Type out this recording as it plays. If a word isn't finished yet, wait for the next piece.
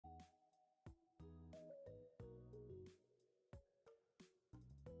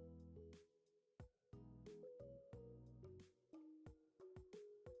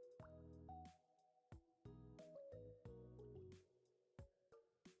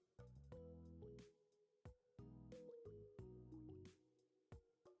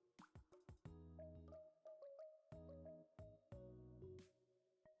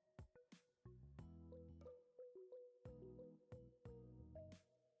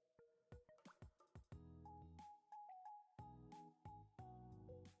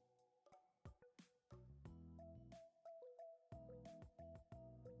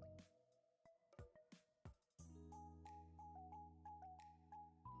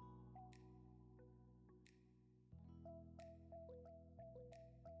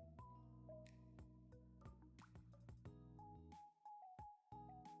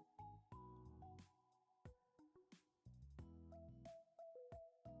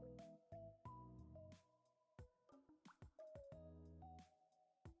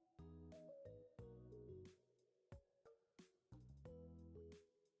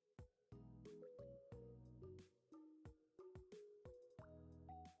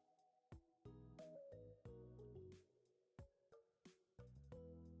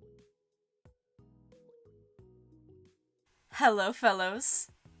Hello,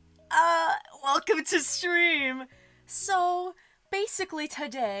 fellows. Welcome to stream. So, basically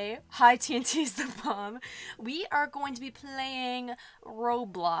today, hi TNT is the bomb, we are going to be playing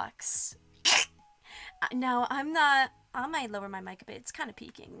Roblox. Now, I might lower my mic a bit, it's kind of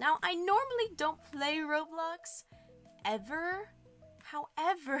peaking. Now, I normally don't play Roblox, ever.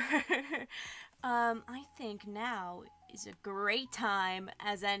 However, I think now is a great time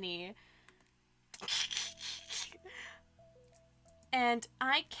as any. And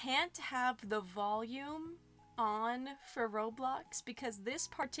I can't have the volume on for Roblox because this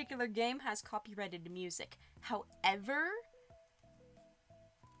particular game has copyrighted music. However,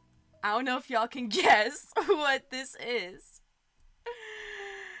 I don't know if y'all can guess what this is.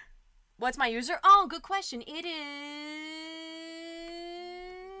 What's my user? Oh, good question. It is...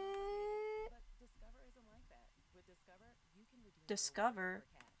 Discover?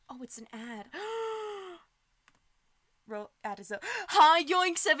 Oh, it's an ad. Ad is up. Hi,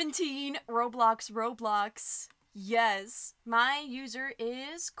 Yoink17! Roblox. Yes. My user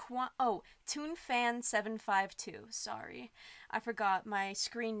is ToonFan752. Sorry. I forgot my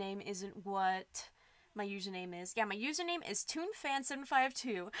screen name isn't what my username is. Yeah, my username is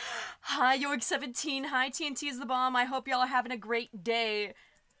ToonFan752. Hi, Yoink17. Hi, TNT is the bomb. I hope y'all are having a great day.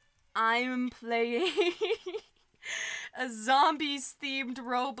 I'm playing a zombies-themed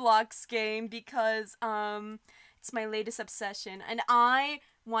Roblox game because, it's my latest obsession, and I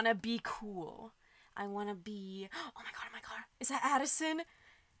want to be cool. I want to be... Oh my god. Is that Addison?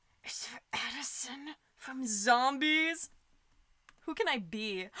 Is there Addison from Zombies? Who can I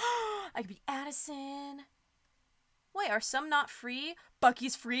be? I could be Addison. Wait, are some not free?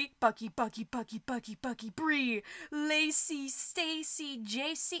 Bucky's free. Bucky, Bree, Lacey, Stacy,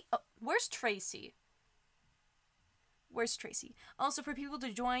 JC. Oh, where's Tracy? Where's Tracy? Also, for people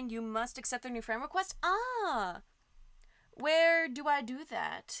to join, you must accept their new friend request. Ah! Where do I do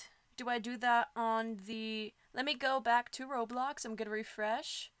that? Do I do that on the... Let me go back to Roblox. I'm gonna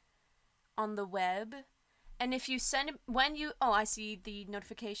refresh on the web. And if you send... When you... Oh, I see the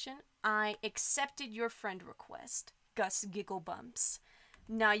notification. I accepted your friend request. Gus Giggle Bumps.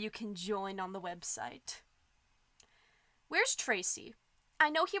 Now you can join on the website. Where's Tracy? I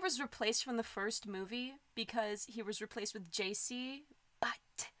know he was replaced from the first movie because he was replaced with JC,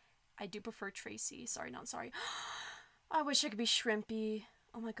 but I do prefer Tracy. Sorry, not sorry. I wish I could be Shrimpy.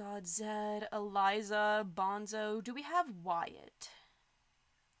 Oh my god, Zed, Eliza, Bonzo. Do we have Wyatt?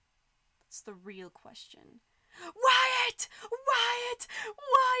 That's the real question. Wyatt!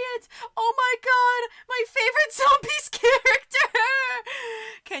 Oh my god! My favorite zombies character!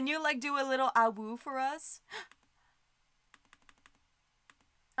 Can you, like, do a little awoo for us?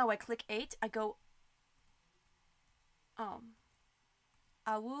 Oh, I click 8. I go...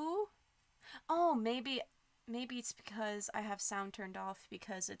 Awoo? Oh, maybe it's because I have sound turned off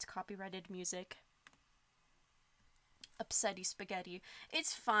because it's copyrighted music. Upsetty spaghetti.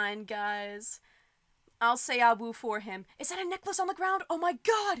 It's fine, guys. I'll say awoo for him. Is that a necklace on the ground? Oh my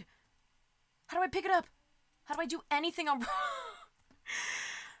god! How do I pick it up? How do I do anything on...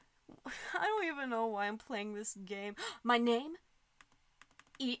 I don't even know why I'm playing this game. My name?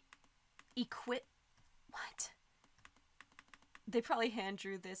 Equip... What? They probably hand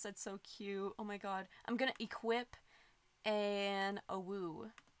drew this. That's so cute. Oh my god. I'm gonna equip an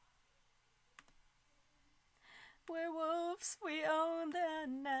awoo. Werewolves, we own the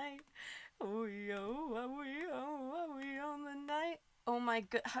night. Oh yo, we own the night. Oh my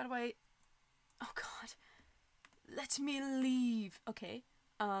god. How do I... Oh god. Let me leave. Okay.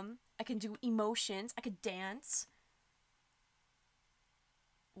 I can do emotions. I could dance.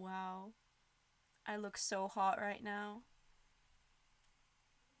 Wow. I look so hot right now.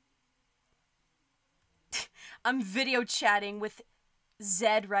 I'm video chatting with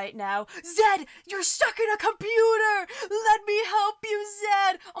Zed right now. Zed, you're stuck in a computer! Let me help you,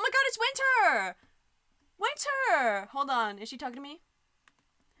 Zed! Oh my god, it's Winter! Winter! Hold on, is she talking to me?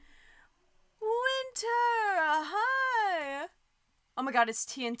 Winter! Hi! Oh my god, it's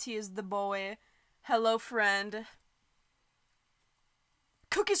TNT is the boy. Hello, friend.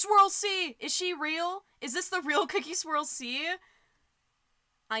 Cookie Swirl C! Is she real? Is this the real Cookie Swirl C?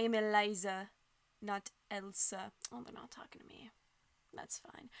 I am Eliza, not Elsa. Oh, they're not talking to me. That's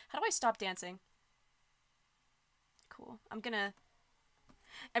fine. How do I stop dancing? Cool. I'm gonna...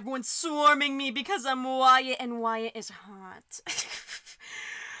 Everyone's swarming me because I'm Wyatt, and Wyatt is hot.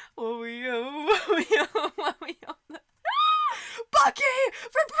 Bucky!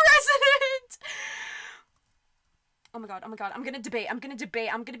 For president! Oh my god. I'm gonna debate. I'm gonna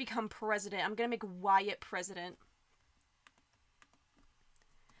become president. I'm gonna make Wyatt president.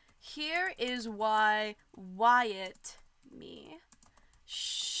 Here is why Wyatt me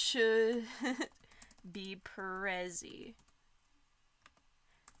should be Prezi.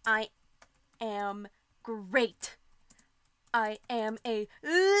 I am great. I am a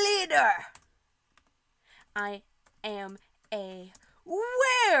leader. I am a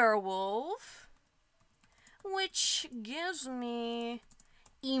werewolf, which gives me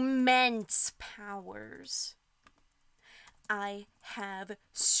immense powers. I have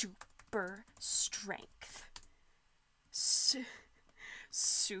super strength, super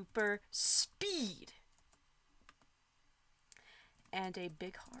speed, and a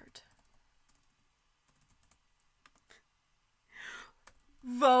big heart.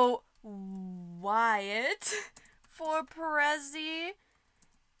 Vote Wyatt for Prezi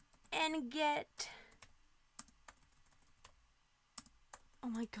and get, oh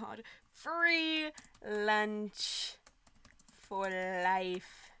my god, free lunch for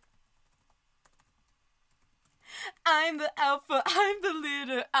life. I'm the alpha, I'm the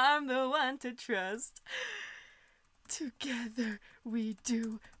leader, I'm the one to trust. Together we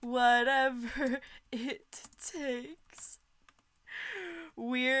do whatever it takes.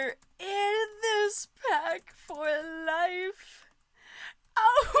 We're in this pack for life.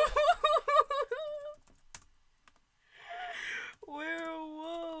 Oh!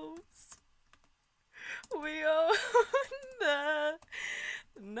 Werewolves. We own the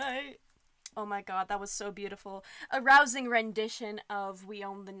night. Oh my god, that was so beautiful. A rousing rendition of We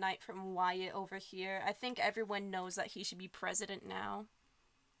Own the Night from Wyatt over here. I think everyone knows that he should be president now.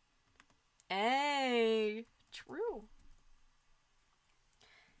 Hey, true.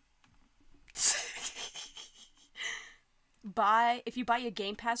 If you buy a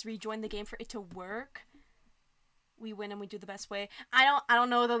Game Pass, rejoin the game for it to work. We win and we do the best way. I don't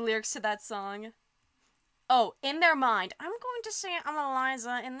know the lyrics to that song. Oh, in their mind, I'm going to say I'm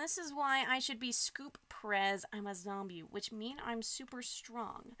Eliza, and this is why I should be Scoop Prez. I'm a zombie, which means I'm super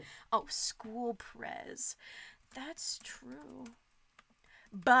strong. Oh, School Prez. That's true.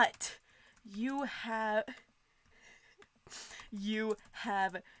 But you have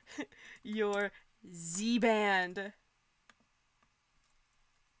your Z-Band.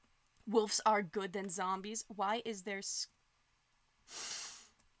 Wolves are good than zombies. Why is there...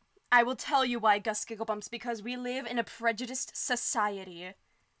 I will tell you why, Gus Gigglebumps, because we live in a prejudiced society.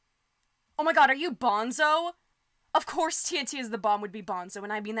 Oh my god, are you Bonzo? Of course TNT is the bomb would be Bonzo,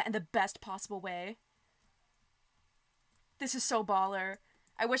 and I mean that in the best possible way. This is so baller.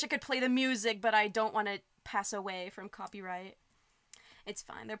 I wish I could play the music, but I don't want to pass away from copyright. It's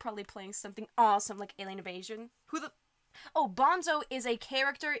fine, they're probably playing something awesome like Alien Invasion. Who the... Oh, Bonzo is a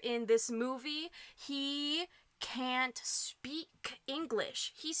character in this movie. He can't speak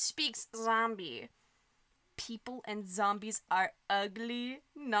English. He speaks zombie. People and zombies are ugly,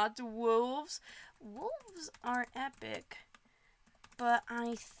 not wolves. Wolves are epic. But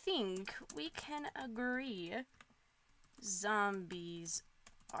I think we can agree zombies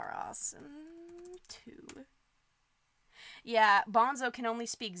are awesome too. Yeah, Bonzo can only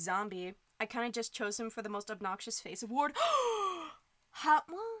speak zombie. I kind of just chose him for the most obnoxious face award. Hot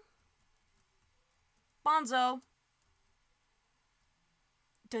one. Bonzo.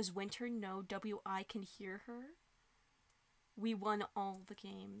 Does Winter know WI can hear her? We won all the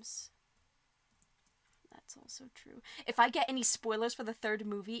games. That's also true. If I get any spoilers for the third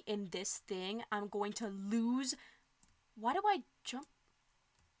movie in this thing, I'm going to lose... Why do I jump?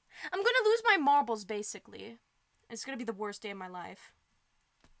 I'm going to lose my marbles, basically. It's going to be the worst day of my life.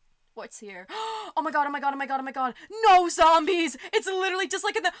 What's here? Oh my god, oh my god, oh my god, oh my god. No zombies! It's literally just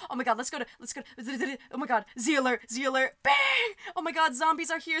like in the... Oh my god, let's go. Oh my god, Z alert, bang! Oh my god, zombies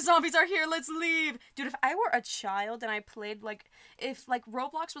are here, let's leave. Dude, if I were a child and I played, like, if, like,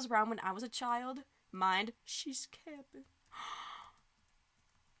 Roblox was around when I was a child, mind, she's camping.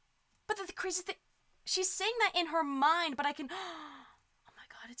 But the crazy thing, she's saying that in her mind, but I can... Oh my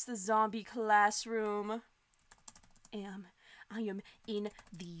god, it's the zombie classroom. I am in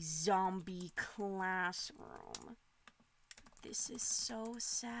the zombie classroom. This is so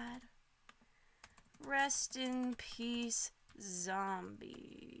sad. Rest in peace,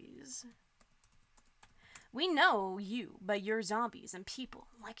 zombies. We know you, but you're zombies and people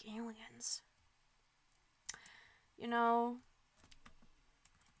like aliens. You know,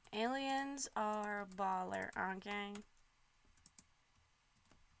 aliens are baller, okay?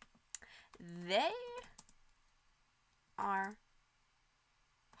 They are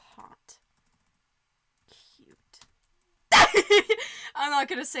hot. Cute. I'm not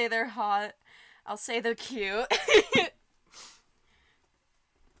gonna say they're hot. I'll say they're cute.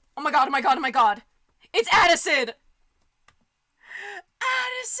 Oh my god, oh my god, oh my god. It's Addison!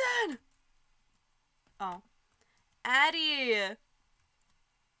 Addison! Oh. Addie!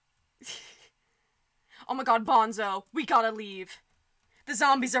 Oh my god, Bonzo, we gotta leave. The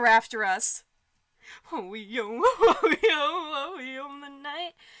zombies are after us. Oh, yo, the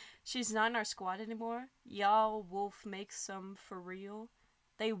night. She's not in our squad anymore. Y'all, Wolf makes some for real.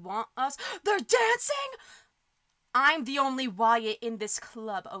 They want us. They're dancing! I'm the only Wyatt in this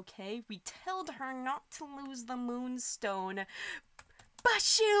club, okay? We told her not to lose the moonstone, but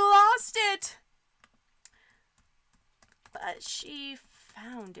she lost it! But she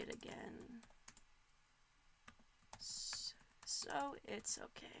found it again. So it's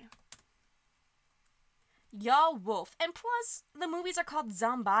okay. Y'all wolf. And plus, the movies are called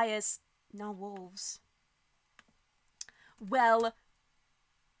Zombies, not wolves. Well,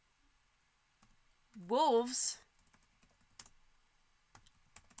 wolves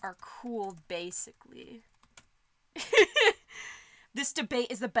are cool, basically. This debate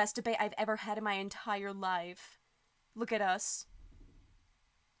is the best debate I've ever had in my entire life. Look at us.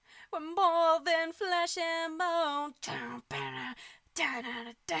 We're more than flesh and bone.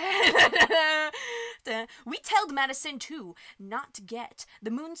 We told Madison, too, not to get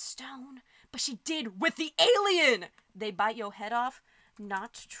the moonstone, but she did with the alien! They bite your head off?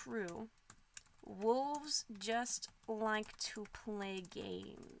 Not true. Wolves just like to play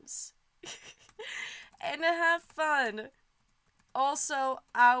games. And have fun. Also,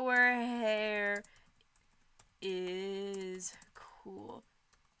 our hair is cool.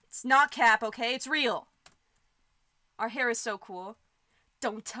 It's not cap, okay? It's real. Our hair is so cool.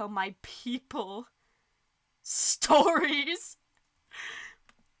 Don't tell my people stories.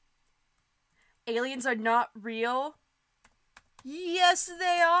 Aliens are not real. Yes,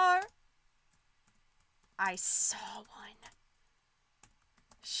 they are. I saw one.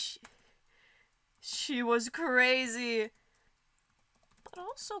 She was crazy. But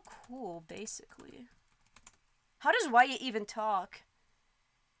also cool, basically. How does Wyatt even talk?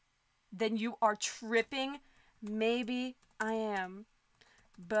 Then you are tripping? Maybe I am.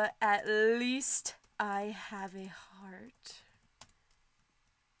 But at least I have a heart.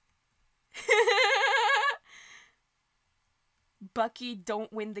 Bucky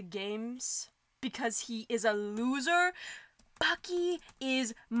don't win the games because he is a loser. Bucky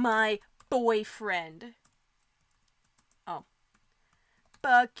is my boyfriend. Oh.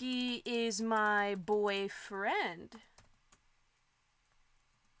 Bucky is my boyfriend.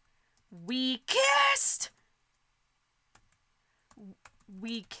 We kissed!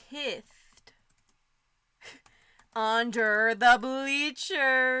 We kissed. Under the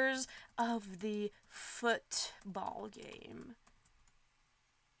bleachers of the football game.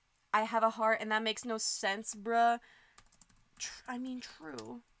 I have a heart and that makes no sense, bruh. I mean,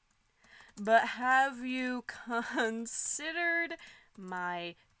 true. But have you considered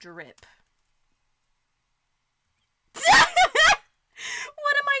my drip?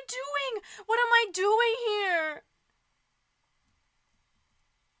 What am I doing? What am I doing here?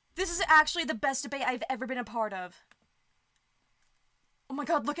 This is actually the best debate I've ever been a part of. Oh my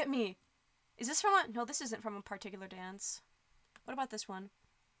god, look at me. Is this from a... No, this isn't from a particular dance. What about this one?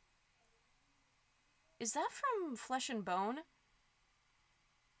 Is that from Flesh and Bone?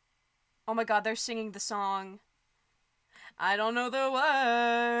 Oh my god, they're singing the song. I don't know the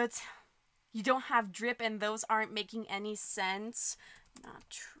words. You don't have drip and those aren't making any sense. Not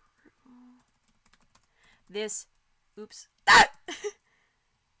true. This... Oops. Ah!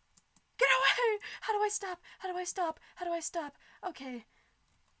 Get away! How do I stop? How do I stop? How do I stop? Okay.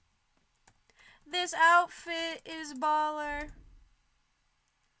 This outfit is baller.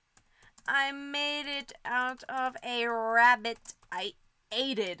 I made it out of a rabbit I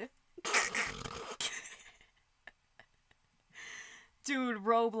ate. Dude,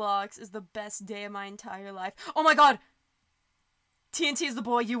 Roblox is the best day of my entire life. Oh my god! TNT is the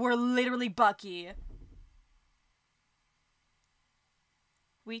boy, you were literally Bucky.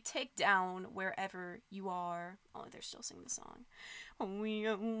 We take down wherever you are. Oh, they're still singing the song. Oh, we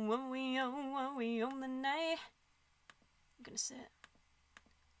own the night. I'm gonna sit.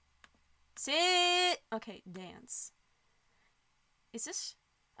 Sit! Okay, dance. Is this...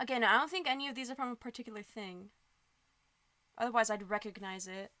 Again, I don't think any of these are from a particular thing. Otherwise, I'd recognize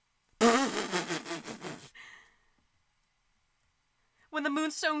it. When the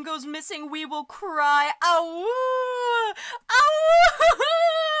moonstone goes missing, we will cry. Ow! Ow!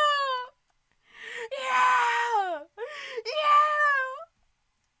 Yeah! Yeah!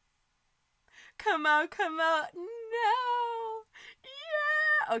 Come out, come out. No!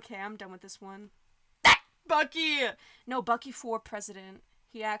 Yeah! Okay, I'm done with this one. Bucky! No, Bucky for president.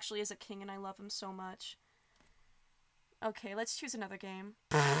 He actually is a king and I love him so much. Okay, let's choose another game.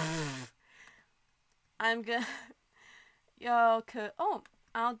 I'm gonna... Yo, oh,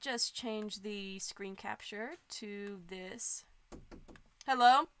 I'll just change the screen capture to this.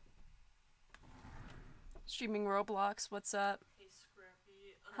 Hello? Streaming Roblox, what's up? Hey,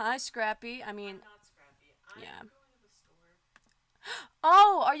 Scrappy. Hi, Scrappy. I mean, I'm not Scrappy. I'm yeah. going to the store.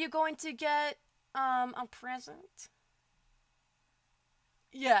 Oh, are you going to get, a present?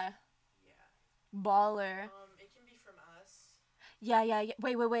 Yeah. Yeah. Baller. It can be from us. Yeah.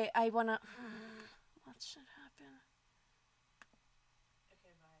 Wait. I wanna... What should happen?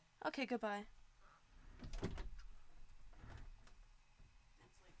 Okay, bye. Okay, goodbye.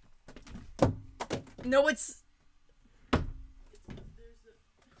 It's like... No, it's... There's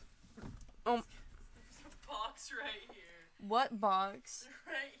Oh. There's a box right here. What box?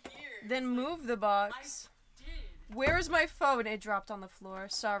 Right here. Then It's move the box. I did. Where's my phone? It dropped on the floor.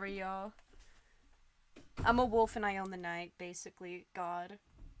 Sorry, y'all. I'm a wolf and I own the night, basically. God.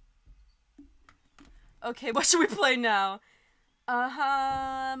 Okay, what should we play now? Oh,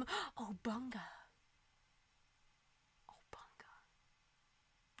 Bunga. Oh, Bunga.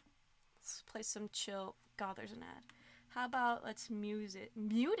 Let's play some chill. God, there's an ad. How about let's mute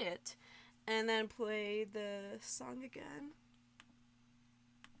it, and then play the song again.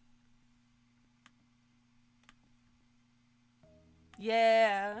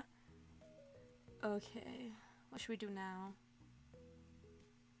 Yeah. Okay. What should we do now?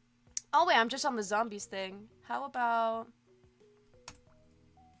 Oh wait, I'm just on the zombies thing. How about...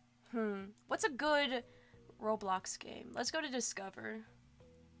 What's a good Roblox game? Let's go to Discover.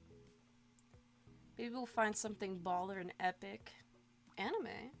 Maybe we'll find something baller and epic.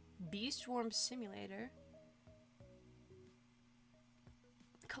 Anime. Bee Swarm Simulator.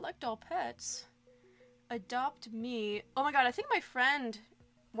 Collect all pets. Adopt me. Oh my god, I think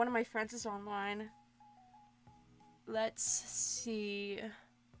one of my friends is online. Let's see.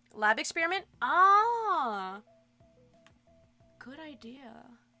 Lab experiment? Ah! Good idea.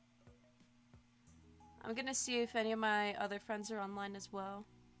 I'm gonna see if any of my other friends are online as well.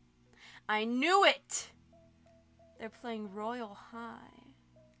 I knew it! They're playing Royal High.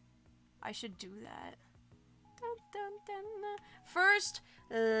 I should do that. Dun, dun, dun, dun. First,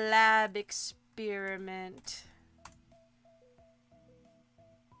 lab experiment.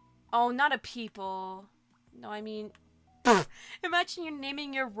 Oh, not a people. No, I mean... Imagine you're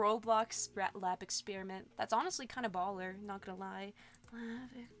naming your Roblox lab experiment. That's honestly kind of baller, not gonna lie.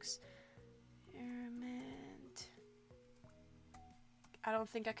 Lab experiment. I don't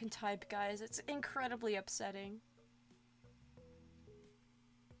think I can type, guys. It's incredibly upsetting.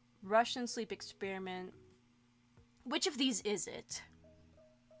 Russian sleep experiment. Which of these is it?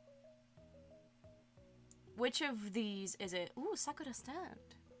 Which of these is it? Ooh, Sakura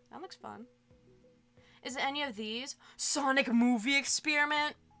Stand. That looks fun. Is it any of these? Sonic movie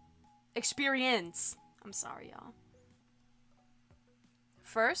experiment? Experience. I'm sorry, y'all.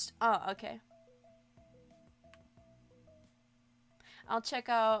 First? Oh, okay. I'll check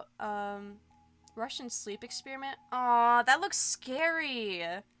out, Russian sleep experiment. Aw, that looks scary.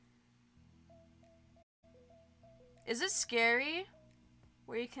 Is it scary?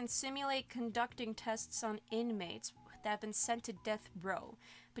 Where you can simulate conducting tests on inmates that have been sent to death row.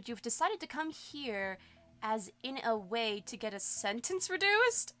 But you've decided to come here as in a way to get a sentence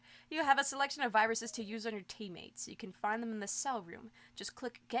reduced? You have a selection of viruses to use on your teammates. You can find them in the cell room. Just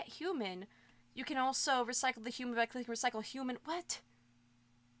click Get Human. You can also recycle the human by clicking Recycle Human. What?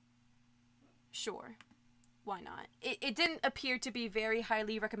 Sure. Why not? It didn't appear to be very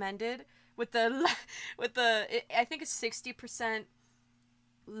highly recommended with the I think it's 60%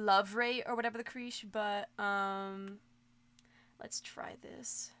 love rate or whatever the creesh, but let's try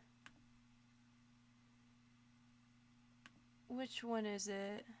this. Which one is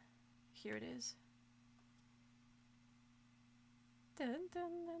it? Here it is. Dun,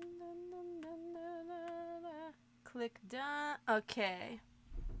 dun, dun, dun, dun, dun, dun, dun, dun. Click done. Okay.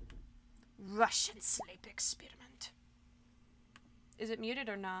 Russian sleep experiment. Is it muted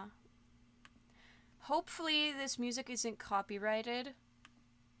or not? Hopefully this music isn't copyrighted.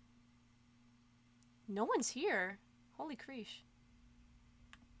 No one's here. Holy creesh.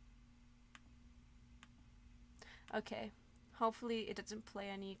 Okay. Hopefully it doesn't play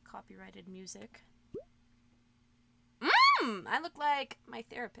any copyrighted music. I look like my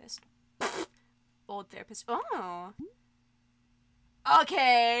therapist. Old therapist. Oh.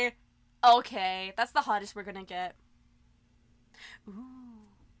 Okay. Okay. That's the hottest we're gonna get. Ooh.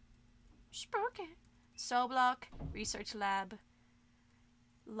 Spooky. Cell block. Research lab.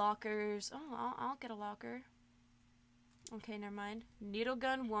 Lockers. Oh, I'll get a locker. Okay, never mind. Needle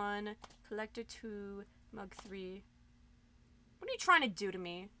gun 1. Collector 2. Mug 3. What are you trying to do to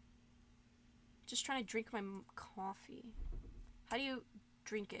me? Just trying to drink my coffee. How do you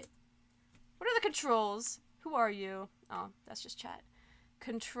drink it? What are the controls? Who are you? Oh, that's just chat.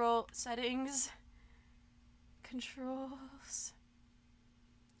 Control settings. Controls.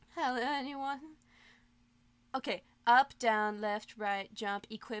 Hello, anyone? Okay. Up, down, left, right, jump,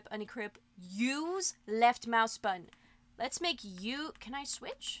 equip, unequip, use left mouse button. Let's make you... Can I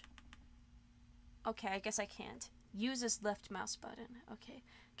switch? Okay, I guess I can't. Use this left mouse button. Okay.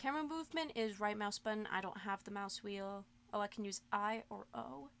 Camera movement is right mouse button. I don't have the mouse wheel. Oh, I can use I or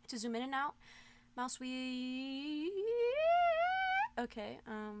O to zoom in and out. Mouse wheel. Okay,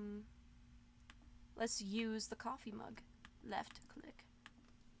 let's use the coffee mug. Left click.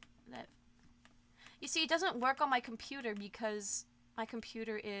 Left. You see, it doesn't work on my computer because my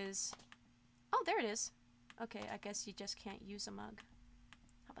computer is... Oh, there it is. Okay, I guess you just can't use a mug.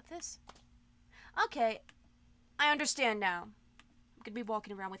 How about this? Okay, I understand now. I'm gonna be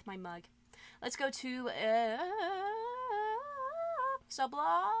walking around with my mug. Let's go to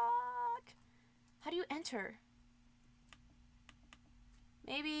subblock. How do you enter?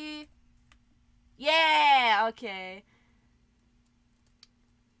 Maybe... Yeah, okay.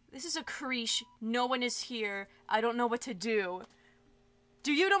 This is a creche. No one is here. I don't know what to do.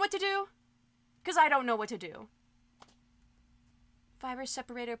 Do you know what to do? Because I don't know what to do. Fiber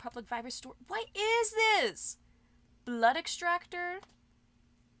separator, public fiber store. What is this? Blood extractor?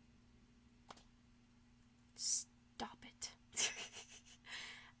 Stop it.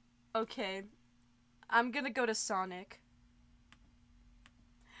 Okay. I'm gonna go to Sonic.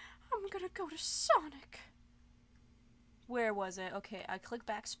 I'm gonna go to Sonic. Where was it? Okay, I click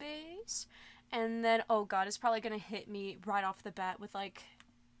backspace. And then, oh god, it's probably gonna hit me right off the bat with, like,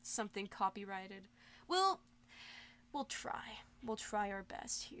 something copyrighted. We'll try. We'll try our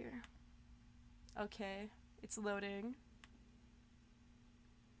best here. Okay, it's loading.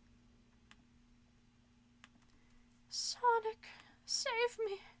 Sonic, save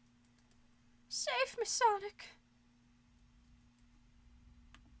me. Save me, Sonic.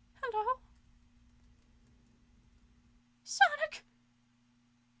 Hello? Sonic!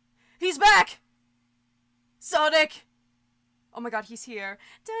 He's back! Sonic! Oh my god, he's here.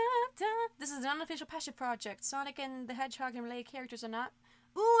 Dun, dun. This is an unofficial passion project. Sonic and the Hedgehog and related characters are not...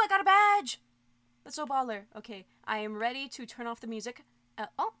 Ooh, I got a badge! That's so baller. Okay, I am ready to turn off the music.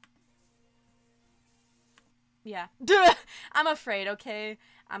 Oh. Yeah. I'm afraid, okay?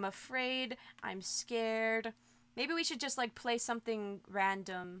 I'm afraid. I'm scared. Maybe we should just, like, play something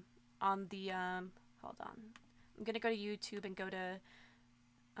random on the, hold on. I'm gonna go to YouTube and go to,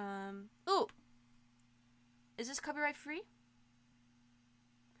 ooh! Is this copyright free?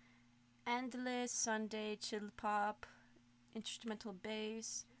 Endless, Sunday, Chill Pop, Instrumental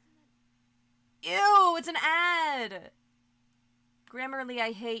Bass. Ew! It's an ad! Grammarly,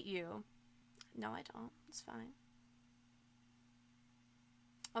 I hate you. No, I don't. It's fine.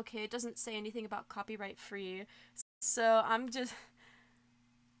 Okay, it doesn't say anything about copyright free, so I'm just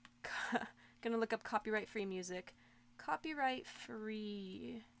gonna look up copyright free music. Copyright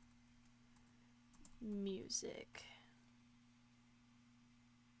free music.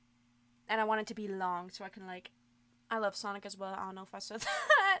 And I want it to be long so I can, like, I love Sonic as well. I don't know if I said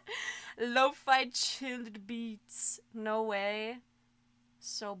that. Lo-fi chilled beats. No way.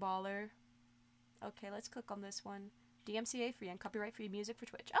 So baller. Okay, let's click on this one. DMCA free and copyright free music for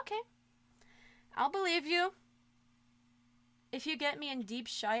Twitch. Okay. I'll believe you. If you get me in deep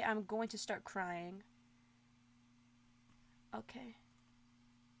shite, I'm going to start crying. Okay.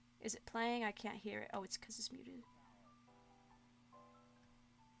 Is it playing? I can't hear it. Oh, it's because it's muted.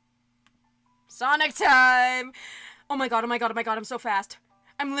 Sonic time! Oh my god, oh my god, oh my god, I'm so fast.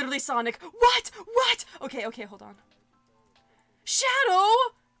 I'm literally Sonic. What? What? Okay, okay, hold on.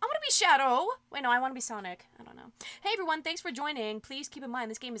 Shadow! I want to be Shadow. Wait, no, I want to be Sonic. I don't know. Hey, everyone. Thanks for joining. Please keep in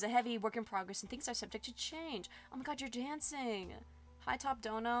mind this game is a heavy work in progress and things are subject to change. Oh my god, you're dancing. High top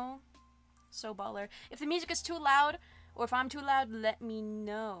dono. So baller. If the music is too loud or if I'm too loud, let me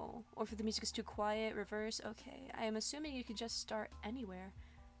know. Or if the music is too quiet, reverse. Okay. I am assuming you can just start anywhere.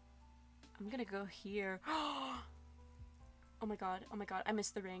 I'm gonna go here. Oh my god. Oh my god. I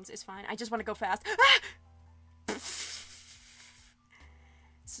missed the rings. It's fine. I just want to go fast. Ah!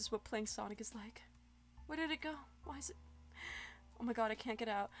 This is what playing Sonic is like. Where did it go? Why is it... Oh my god, I can't get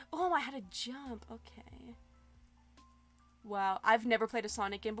out. Oh, I had to jump. Okay. Wow, I've never played a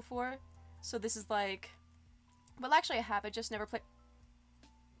Sonic game before. So this is like... Well, actually I have. I just never played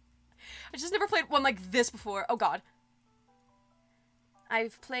one like this before. Oh god.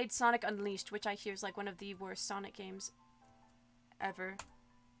 I've played Sonic Unleashed, which I hear is like one of the worst Sonic games ever.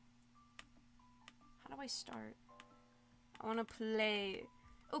 How do I start? I want to play...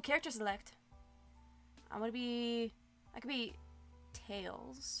 Oh, character select. I could be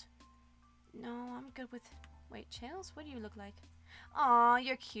Tails. No, I'm good with... Wait, Tails? What do you look like? Aw,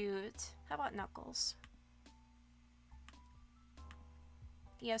 you're cute. How about Knuckles?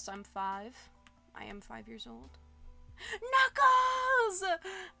 Yes, I'm 5. I am 5 years old. Knuckles!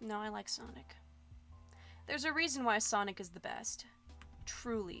 No, I like Sonic. There's a reason why Sonic is the best.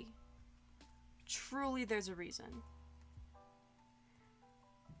 Truly. Truly, there's a reason.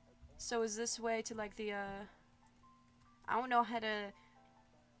 So is this way to, like, the, I don't know how to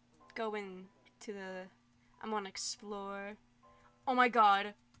go into the... I'm gonna explore. Oh my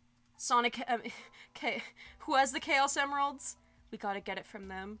god. Sonic, who has the Chaos Emeralds? We gotta get it from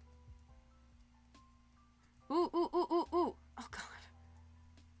them. Ooh, ooh, ooh, ooh, ooh. Oh god.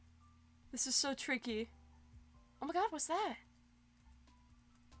 This is so tricky. Oh my god, what's that?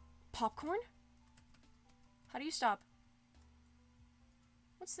 Popcorn? How do you stop?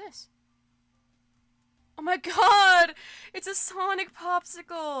 What's this? Oh my god! It's a Sonic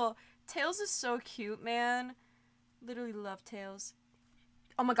popsicle! Tails is so cute, man. Literally love Tails.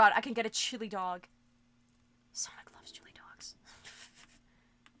 Oh my god, I can get a chili dog. Sonic loves chili dogs.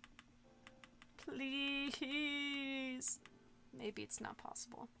 Please. Maybe it's not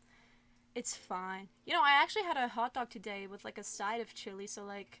possible. It's fine. You know, I actually had a hot dog today with like a side of chili, so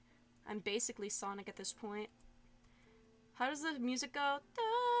like, I'm basically Sonic at this point. How does the music go?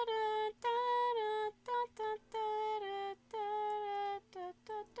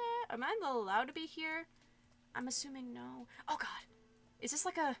 Am I allowed to be here? I'm assuming no. Oh god. Is this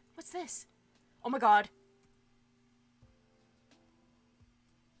like a... What's this? Oh my god.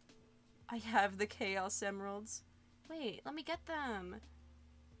 I have the Chaos Emeralds. Wait, let me get them.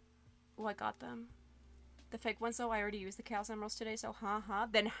 Oh, I got them. The fake ones, though, I already used the Chaos Emeralds today, so haha.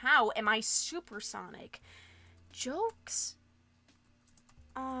 Then how am I Supersonic? Jokes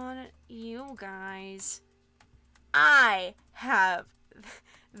on you guys. I have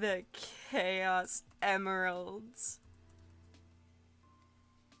the Chaos Emeralds.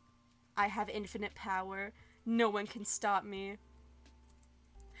 I have infinite power. No one can stop me.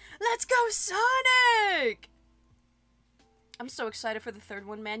 Let's go, Sonic! I'm so excited for the third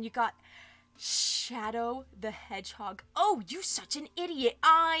one, man. You got Shadow the Hedgehog. Oh, you such an idiot.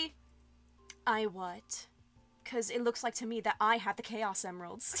 I what? Because it looks like to me that I have the Chaos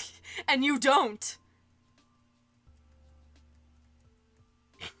Emeralds. And you don't.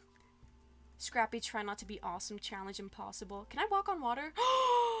 Scrappy, try not to be awesome. Challenge impossible. Can I walk on water?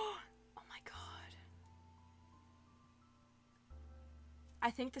 Oh my god. I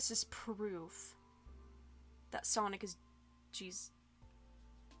think this is proof that Sonic is... Jeez.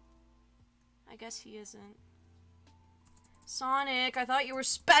 I guess he isn't. Sonic, I thought you were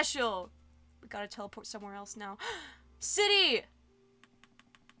special! We gotta teleport somewhere else now. City!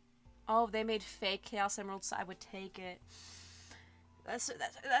 Oh, they made fake Chaos Emeralds, so I would take it. That's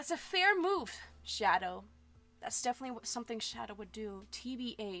a fair move, Shadow. That's definitely something Shadow would do.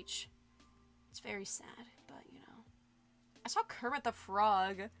 TBH. It's very sad, but you know. I saw Kermit the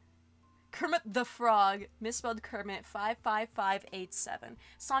Frog. Kermit the Frog. Misspelled Kermit. 55587.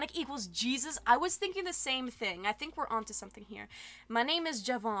 Sonic equals Jesus. I was thinking the same thing. I think we're onto something here. My name is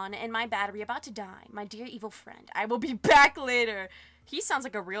Javon, and my battery about to die. My dear evil friend. I will be back later. He sounds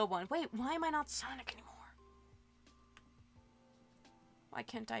like a real one. Wait, why am I not Sonic anymore? Why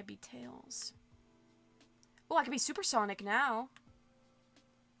can't I be Tails? Oh, I can be Supersonic now.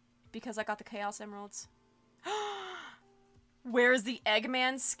 Because I got the Chaos Emeralds. Where's the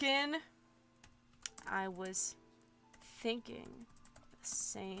Eggman skin? I was thinking the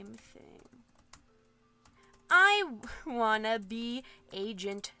same thing. I wanna be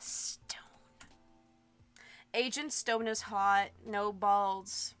Agent Stone. Agent Stone is hot. No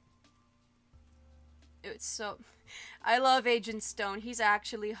balls. It's so... I love Agent Stone. He's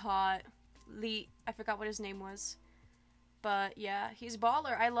actually hot. Lee... I forgot what his name was. But yeah, he's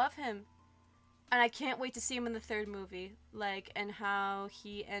baller. I love him. And I can't wait to see him in the third movie. Like, and how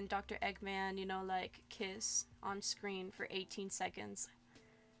he and Dr. Eggman, you know, like, kiss on screen for 18 seconds.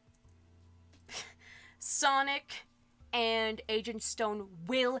 Sonic and Agent Stone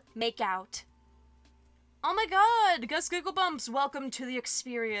will make out. Oh my god! Gus Gigglebumps, welcome to the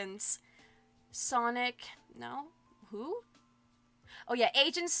experience. Sonic... No? Who? Oh yeah,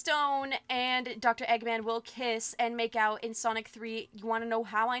 Agent Stone and Dr. Eggman will kiss and make out in Sonic 3. You want to know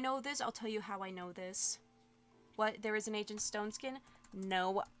how I know this? I'll tell you how I know this. What? There is an Agent Stone skin?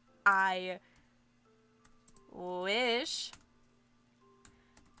 No, I wish.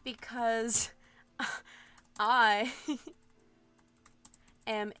 Because I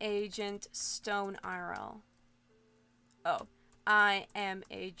am Agent Stone IRL. Oh, I am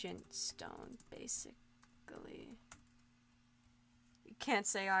Agent Stone, basically. Can't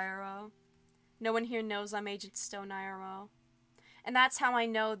say IRL. No one here knows I'm Agent Stone IRL. And that's how I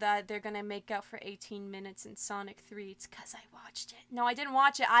know that they're gonna make up for 18 minutes in Sonic 3. It's because I watched it. No, I didn't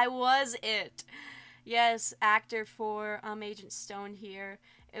watch it. I was it. Yes, actor for Agent Stone here.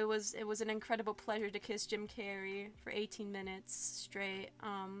 It was an incredible pleasure to kiss Jim Carrey for 18 minutes straight.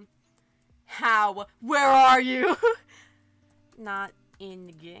 How? Where are you? Not in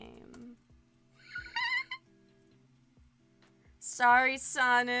the game. Sorry,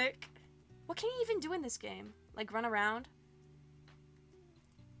 Sonic. What can you even do in this game? Like, run around?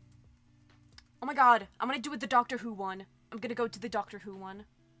 Oh my god, I'm gonna do it the Doctor Who one. I'm gonna go to the Doctor Who one.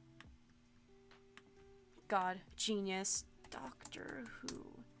 God, genius. Doctor Who.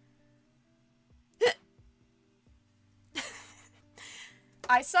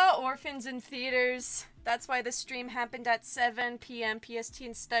 I saw Orphans in theaters. That's why the stream happened at 7 p.m. PST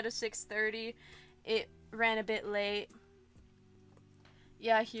instead of 6:30. It ran a bit late.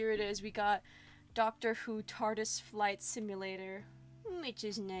 Yeah, here it is. We got Doctor Who TARDIS Flight Simulator, which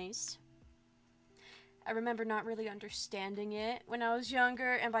is nice. I remember not really understanding it when I was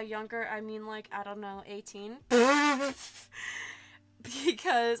younger, and by younger, I mean like, I don't know, 18.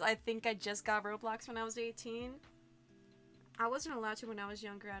 Because I think I just got Roblox when I was 18. I wasn't allowed to when I was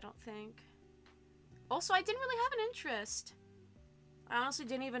younger, I don't think. Also, I didn't really have an interest. I honestly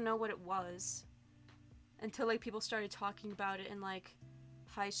didn't even know what it was. Until like people started talking about it in like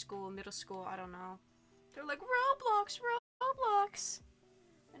high school, middle school, I don't know. They're like, Roblox, Roblox!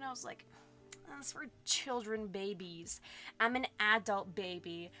 And I was like, that's for children babies. I'm an adult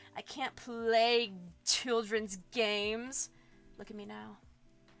baby. I can't play children's games. Look at me now.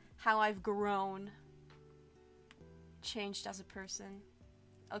 How I've grown. Changed as a person.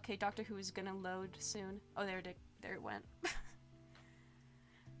 Okay, Doctor Who is gonna load soon. Oh, there it went.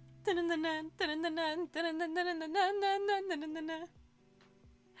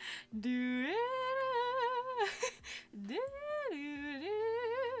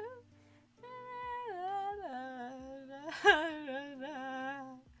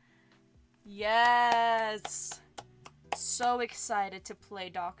 Yes! So excited to play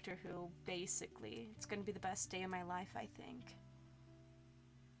Doctor Who, basically. It's gonna be the best day of my life, I think.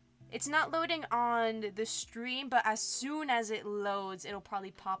 It's not loading on the stream, but as soon as it loads, it'll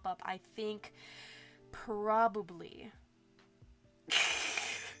probably pop up, I think. Probably.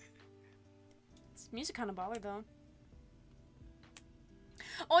 It's music kind of baller, though.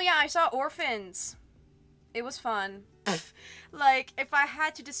 Oh yeah, I saw Orphans. It was fun. Like, if I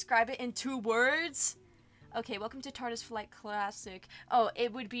had to describe it in 2 words... Okay, welcome to TARDIS Flight Classic. Oh,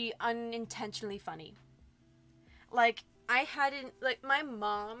 it would be unintentionally funny. Like, I hadn't... Like, my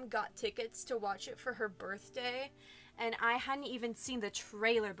mom got tickets to watch it for her birthday, and I hadn't even seen the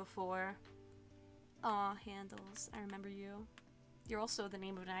trailer before. Aw, Handles. I remember you. You're also the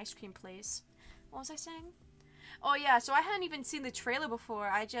name of an ice cream place. What was I saying? Oh yeah, so I hadn't even seen the trailer before.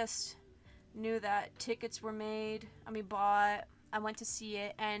 I just knew that tickets were made. Bought. I went to see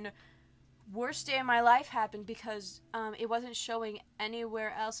it, and worst day of my life happened because it wasn't showing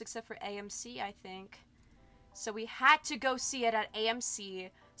anywhere else except for AMC, I think. So we had to go see it at AMC,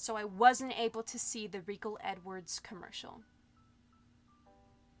 so I wasn't able to see the Regal Edwards commercial.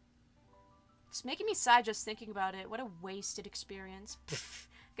 It's making me sad just thinking about it. What a wasted experience.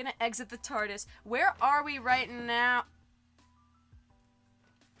 Gonna exit the TARDIS. Where are we right now?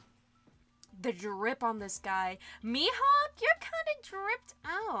 The drip on this guy. Mihawk, you're kind of dripped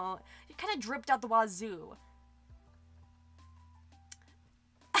out. You're kind of dripped out the wazoo.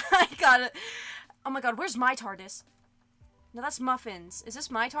 I got it. Oh my god, where's my TARDIS? No, that's Muffins. Is this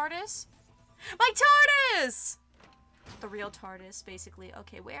my TARDIS? My TARDIS! The real TARDIS, basically.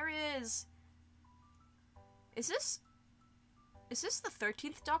 Okay, where is... Is this the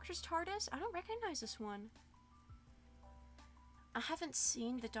 13th Doctor's TARDIS? I don't recognize this one. I haven't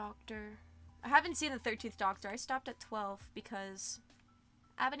seen the Doctor. I haven't seen the 13th Doctor. I stopped at 12 because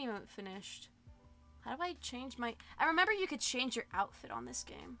I haven't even finished. How do I change my... I remember you could change your outfit on this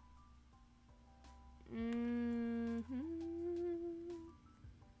game.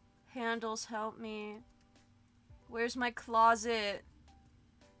 Handles, help me. Where's my closet?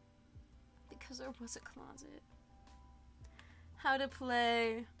 Because there was a closet. How to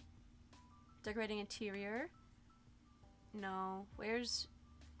play. Decorating interior. No. Where's...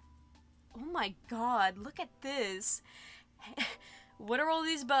 Oh my god, look at this. What are all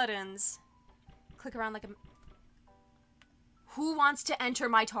these buttons? Click around like a... Who wants to enter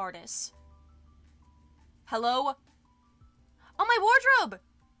my TARDIS? Hello? Oh, my wardrobe!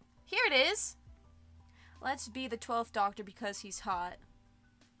 Here it is. Let's be the 12th Doctor because he's hot.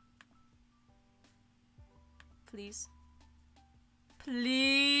 Please.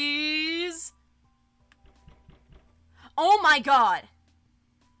 Please. Oh my god.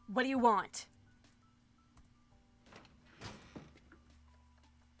 What do you want?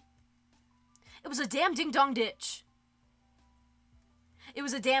 It was a damn ding-dong ditch. It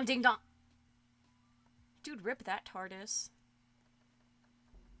was a damn ding-dong. Dude, rip that TARDIS.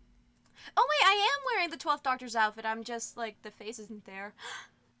 Oh wait, I am wearing the 12th Doctor's outfit. I'm just, like, the face isn't there.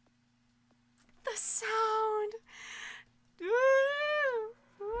 The sound. Woo!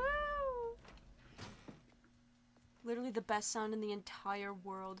 Woo! Literally the best sound in the entire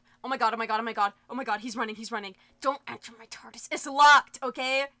world. Oh my god, oh my god, oh my god. Oh my god, he's running, he's running. Don't enter my TARDIS. It's locked,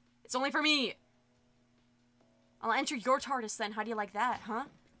 okay? It's only for me. I'll enter your TARDIS then. How do you like that, huh?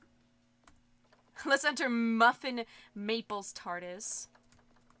 Let's enter Muffin Maple's TARDIS.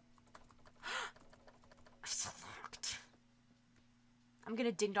 It's locked. I'm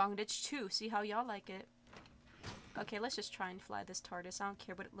gonna ding-dong ditch too. See how y'all like it. Okay, let's just try and fly this TARDIS. I don't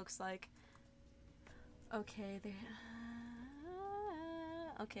care what it looks like. Okay, there.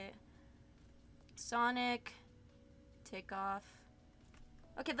 Okay. Sonic. Take off.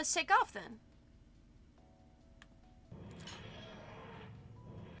 Okay, let's take off then.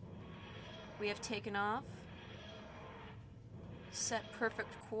 We have taken off. Set perfect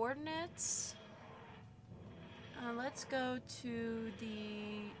coordinates. Let's go to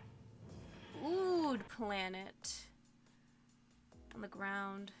the Ood planet on the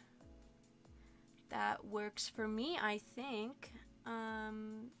ground. That works for me, I think.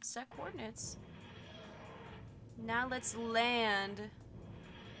 Set coordinates. Now let's land.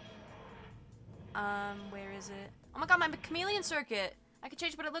 Where is it? Oh my god, my chameleon circuit! I can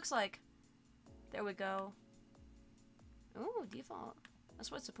change what it looks like. There we go. Ooh, default. That's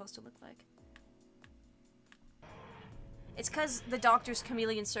what it's supposed to look like. It's because the Doctor's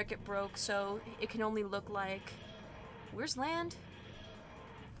chameleon circuit broke, so it can only look like... Where's land?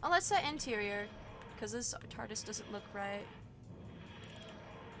 Oh, let's set interior. Because this TARDIS doesn't look right.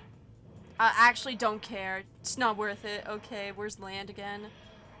 I actually don't care. It's not worth it. Okay, where's land again?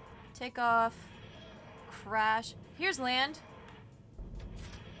 Take off. Crash. Here's land.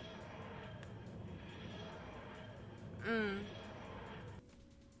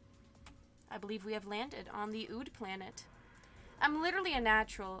 I believe we have landed on the Ood planet. I'm literally a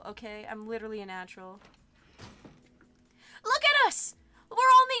natural, okay? I'm literally a natural. Look at us! We're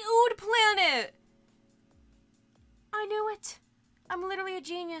on the Ood planet! I knew it. I'm literally a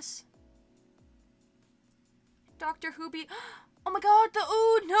genius. Doctor Who be... Oh my god, the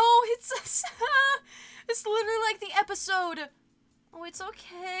Ood! No, it's... it's literally like the episode. Oh, it's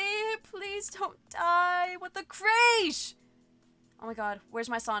okay. Please don't die. What the crash? Oh my god, where's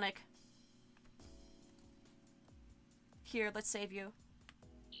my Sonic? Here, let's save you.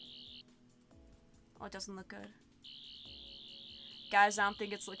 Oh, it doesn't look good. Guys, I don't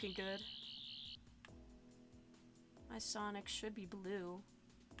think it's looking good. My Sonic should be blue.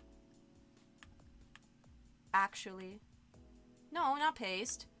 Actually. No, not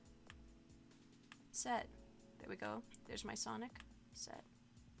paste. Set. There we go. There's my Sonic. Set.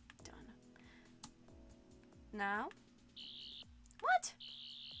 Done. Now? What?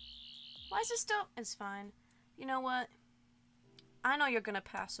 Why is this still... It's fine. You know what? I know you're gonna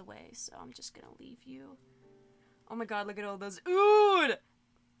pass away, so I'm just gonna leave you. Oh my god, look at all those Ood!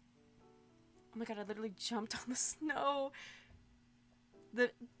 Oh my god, I literally jumped on the snow.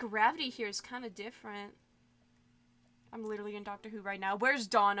 The gravity here is kind of different. I'm literally in Doctor Who right now. Where's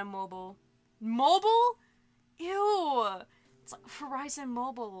Donna Mobile? Mobile? Ew! It's like Horizon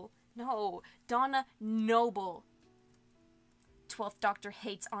Mobile. No, Donna Noble. 12th Doctor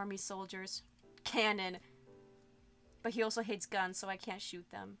hates army soldiers. Canon. But he also hates guns, so I can't shoot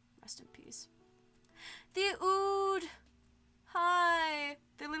them. Rest in peace. The Ood! Hi!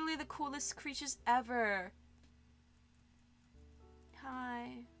 They're literally the coolest creatures ever.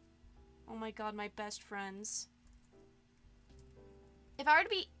 Hi. Oh my god, my best friends. If I were to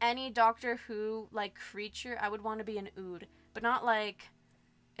be any Doctor Who, like, creature, I would want to be an Ood. But not, like,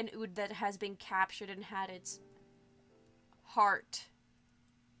 an Ood that has been captured and had its heart.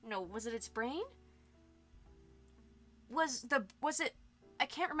 No, was it its brain? Was it... I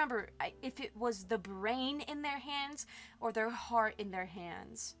can't remember if it was the brain in their hands or their heart in their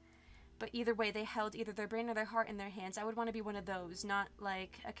hands. But either way, they held either their brain or their heart in their hands. I would want to be one of those, not,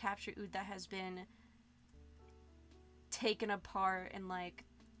 like, a captured Ood that has been taken apart and, like,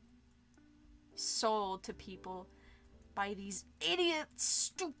 sold to people by these idiot,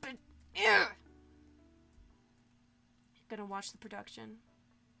 stupid... Ugh. Gonna watch the production.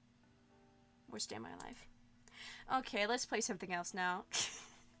 Or stay my life. Okay, let's play something else now.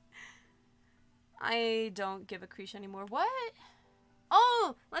 I don't give a creesh anymore. What?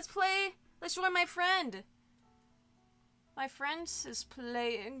 Oh, let's play. Let's join my friend. My friend is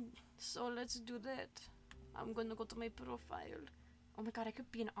playing, so let's do that. I'm gonna go to my profile. Oh my god, I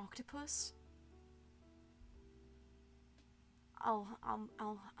could be an octopus.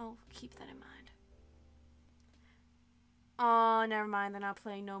 I'll keep that in mind. Oh, never mind. They're not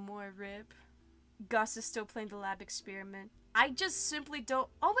playing no more. RIP. Gus is still playing the lab experiment. I just simply don't.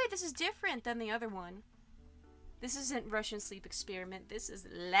 Oh wait, this is different than the other one. This isn't Russian sleep experiment. This is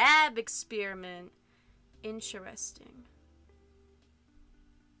lab experiment. Interesting.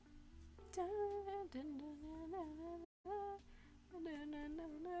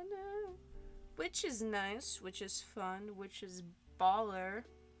 Which is nice, which is fun, which is baller.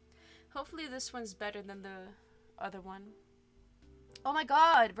 Hopefully this one's better than the other one. Oh my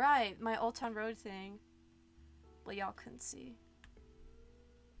god, right, my Old Town Road thing. Well, y'all couldn't see.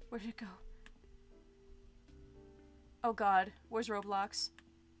 Where'd it go? Oh god, where's Roblox?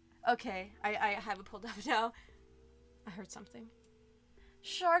 Okay, I have it pulled up now. I heard something.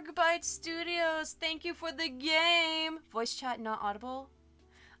 Sharkbite Studios, thank you for the game! Voice chat not audible?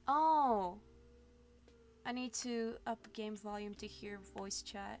 Oh. I need to up game volume to hear voice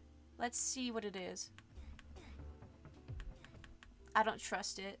chat. Let's see what it is. I don't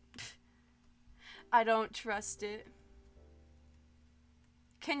trust it. I don't trust it.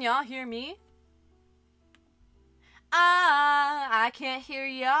 Can y'all hear me? I can't hear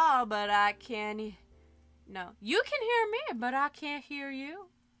y'all, but I can. No, you can hear me, but I can't hear you.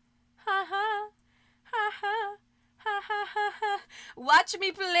 Ha ha, ha ha, ha ha ha ha. Watch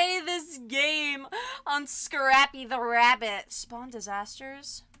me play this game on Scrappy the Rabbit. Spawn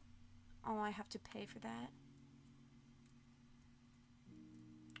disasters. Oh, I have to pay for that.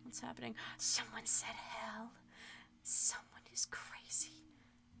 What's happening? Someone said hell. Someone is crazy.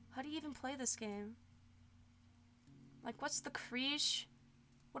 How do you even play this game? Like, what's the creesh?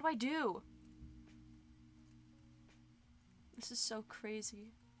 What do I do? This is so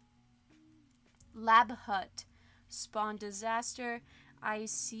crazy. Lab hut. Spawn disaster. I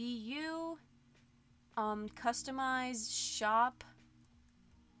see you. Customize shop.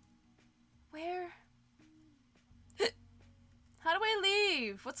 Where? How do I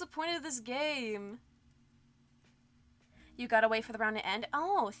leave? What's the point of this game? You gotta wait for the round to end?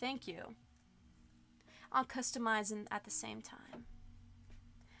 Oh, thank you. I'll customize at the same time.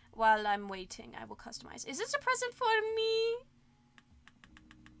 While I'm waiting, I will customize. Is this a present for me?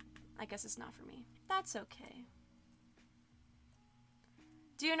 I guess it's not for me. That's okay.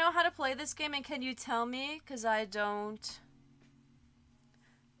 Do you know how to play this game and can you tell me? Because I don't.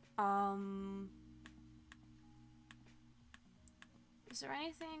 Is there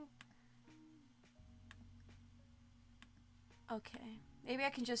anything? Okay. Maybe I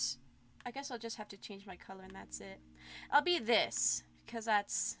can just. I guess I'll just have to change my color and that's it. I'll be this, because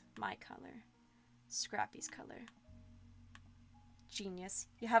that's my color. Scrappy's color. Genius.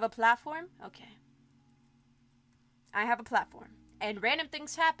 You have a platform? Okay. I have a platform. And random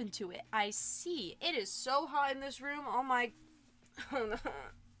things happen to it. I see. It is so hot in this room. Oh my... I'm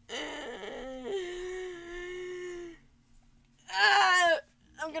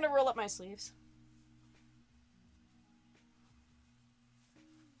gonna roll up my sleeves.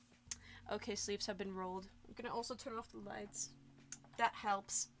 Okay, sleeves have been rolled. I'm gonna also turn off the lights. That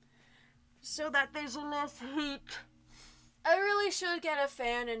helps. So that there's less heat. I really should get a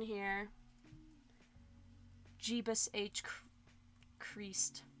fan in here. Jeebus H.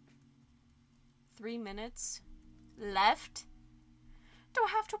 Creased. 3 minutes left. Do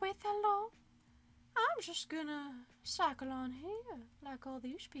I have to wait that long? I'm just gonna cycle on here like all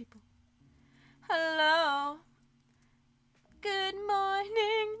these people. Hello. Good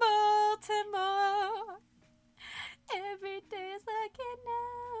morning, Baltimore. Every day's like an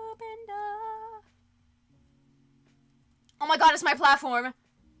open door. Oh my god, it's my platform.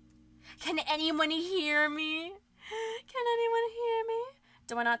 Can anyone hear me? Can anyone hear me?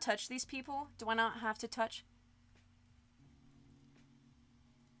 Do I not touch these people? Do I not have to touch?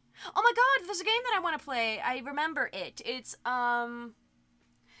 Oh my god, there's a game that I want to play. I remember it. It's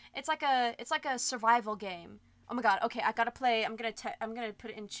like a survival game. Oh my god, okay, I gotta play. I'm gonna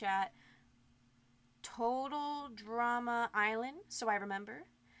put it in chat. Total Drama Island, so I remember.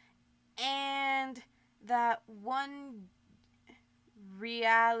 And that one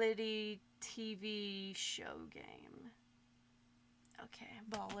reality TV show game. Okay,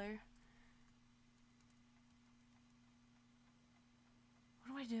 baller. What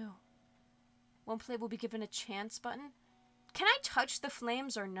do I do? One play will be given a chance button. Can I touch the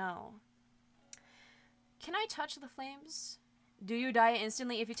flames or no? Can I touch the flames? Do you die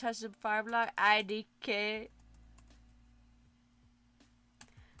instantly if you touch the fire block? IDK.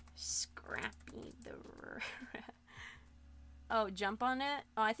 Scrappy the Oh, jump on it?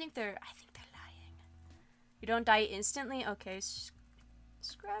 Oh, I think they're lying. You don't die instantly? Okay.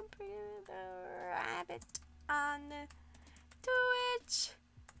 Scrappy the rabbit on Twitch.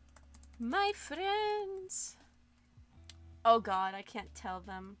 My friends. Oh god, I can't tell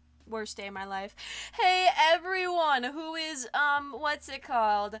them. Worst day of my life. Hey everyone who is what's it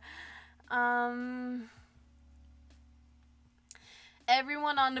called?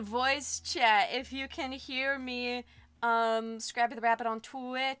 Everyone on the voice chat, if you can hear me, Scrappy the Rabbit on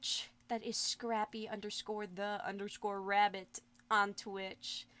Twitch. That is Scrappy_the_rabbit on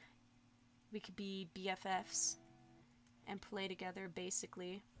Twitch. We could be BFFs and play together,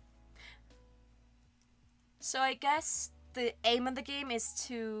 basically. So I guess the aim of the game is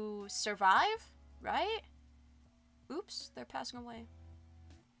to survive, right? Oops, they're passing away.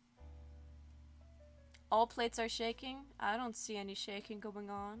 All plates are shaking? I don't see any shaking going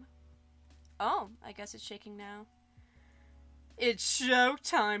on. Oh, I guess it's shaking now. It's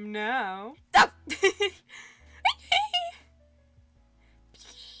showtime now. Oh!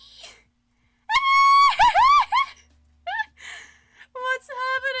 What's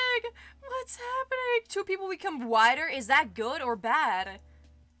happening? What's happening? Two people become wider? Is that good or bad?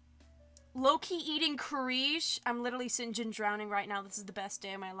 Low-key eating Karish? I'm literally Sinjin drowning right now. This is the best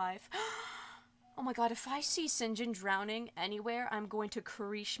day of my life. Oh my god, if I see Sinjin drowning anywhere, I'm going to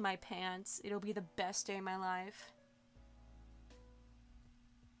Karish my pants. It'll be the best day of my life.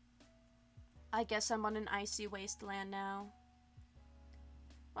 I guess I'm on an icy wasteland now.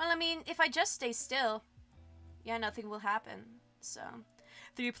 Well, I mean, if I just stay still, yeah, nothing will happen. So,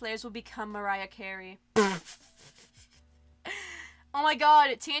 3 players will become Mariah Carey. Oh my god,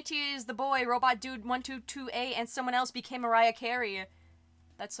 TNT is the boy, Robot Dude 122A, and someone else became Mariah Carey.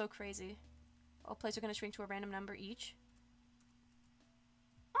 That's so crazy. All players are going to shrink to a random number each.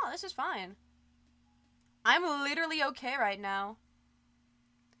 Oh, this is fine. I'm literally okay right now.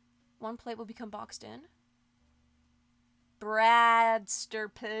 1 plate will become boxed in.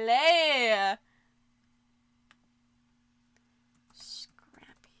 Bradster play. Scrappy.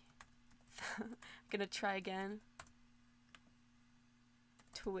 I'm gonna try again.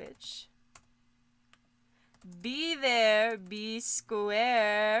 Twitch. Be there, be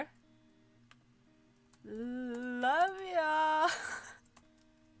square. Love ya.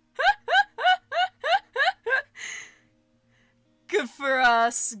 Good for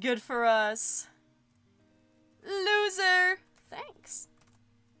us. Good for us. Loser. Thanks.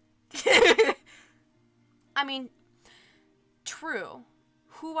 I mean, true.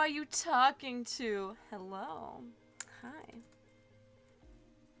 Who are you talking to? Hello. Hi.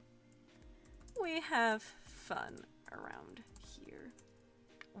 We have fun around here.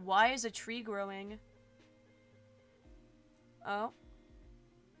 Why is a tree growing? Oh.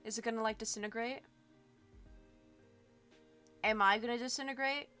 Is it gonna, like, disintegrate? Am I gonna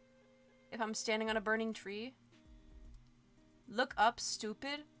disintegrate? If I'm standing on a burning tree? Look up,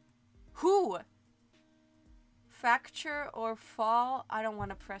 stupid. Who? Fracture or fall? I don't want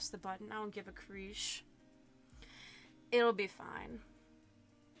to press the button. I don't give a creesh. It'll be fine.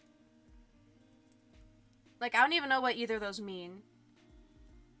 Like, I don't even know what either of those mean.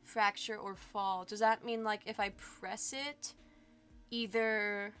 Fracture or fall. Does that mean, like, if I press it,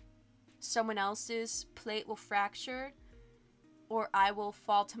 either someone else's plate will fracture or I will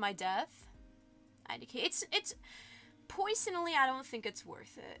fall to my death? It's personally, I don't think it's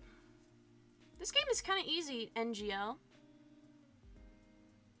worth it. This game is kind of easy, NGL.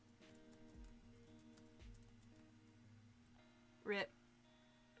 Rip.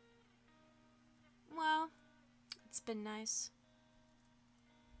 Well, it's been nice.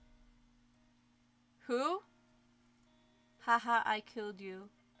 Who? Haha, I killed you.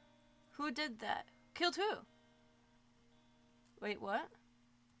 Who did that? Killed who? Wait, what?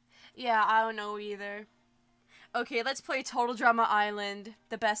 Yeah, I don't know either. Okay, let's play Total Drama Island,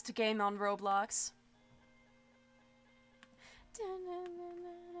 the best game on Roblox.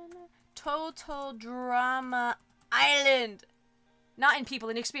 Total Drama Island! Not in people,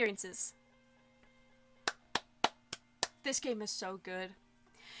 in experiences. This game is so good.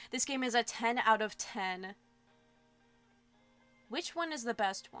 This game is a 10 out of 10. Which one is the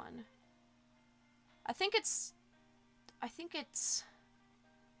best one? I think it's...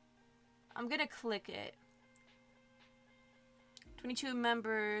 I'm gonna click it. 22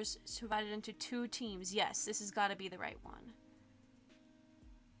 members divided into 2 teams. Yes, this has got to be the right one.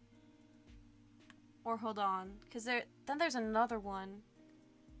 Or hold on, because then there's another one.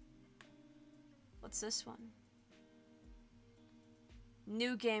 What's this one?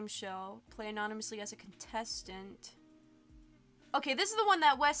 New game show. Play anonymously as a contestant. Okay, this is the one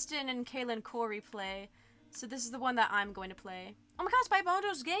that Weston and Kaylin Corey play. So this is the one that I'm going to play. Oh my god, it's by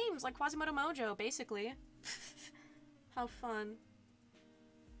Mojo's Games, like Quasimodo Mojo, basically. How fun.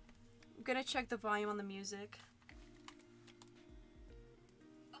 I'm gonna check the volume on the music.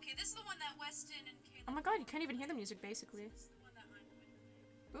 Okay, this is the one that Weston and Kaylin. Oh my god, you can't even hear the music, basically.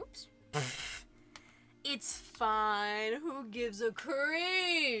 Oops. It's fine. Who gives a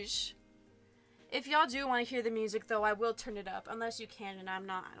creesh? If y'all do want to hear the music, though, I will turn it up. Unless you can, and I'm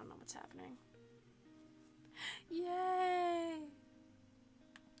not. I don't know what's happening. Yay!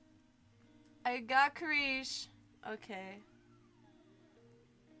 I got creesh. Okay.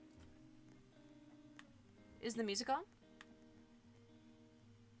 Is the music on?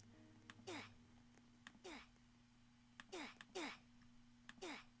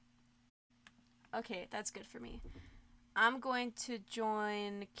 Okay, that's good for me. I'm going to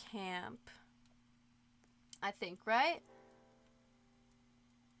join camp. I think, right?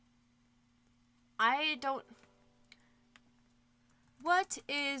 I don't... What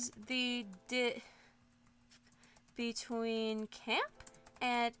is the between camp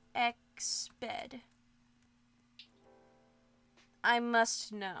and exped? I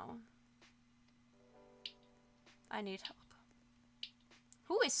must know. I need help.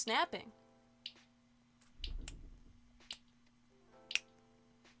 Who is snapping?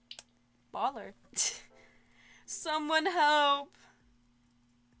 Baller. Someone help!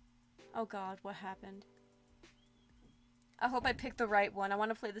 Oh god, what happened? I hope I picked the right one. I want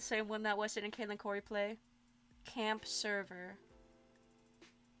to play the same one that Weston and Kaylin Corey play. Camp server.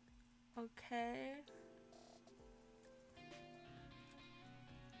 Okay.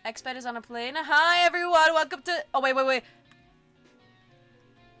 Exped is on a plane. Hi everyone, welcome to... Oh wait.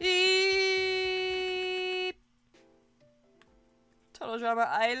 Eep. Total Drama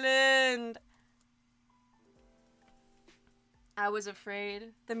Island. I was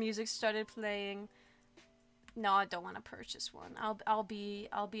afraid. The music started playing. No, I don't want to purchase one. I'll be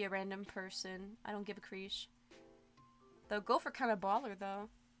a random person. I don't give a creesh. The Gopher kind of baller though.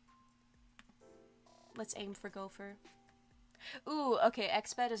 Let's aim for Gopher. Ooh, okay,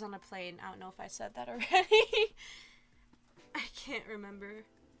 Exped is on a plane. I don't know if I said that already. I can't remember.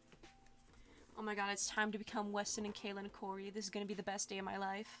 Oh my god, it's time to become Weston and Kaylin Corey. This is gonna be the best day of my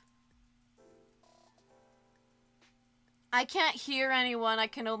life. I can't hear anyone, I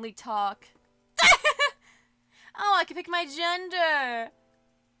can only talk. Oh, I can pick my gender.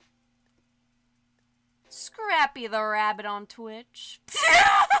 Scrappy the Rabbit on Twitch.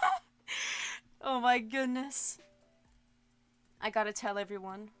 Oh my goodness. I gotta tell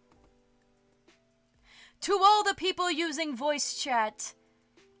everyone. To all the people using voice chat,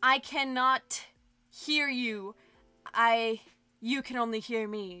 I cannot hear you. You can only hear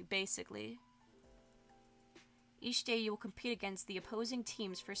me, basically. Each day you will compete against the opposing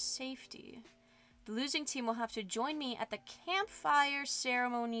teams for safety. The losing team will have to join me at the campfire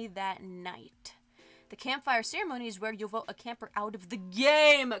ceremony that night. The campfire ceremony is where you'll vote a camper out of the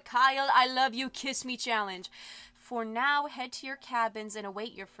game. Kyle, I love you, kiss me challenge. For now, head to your cabins and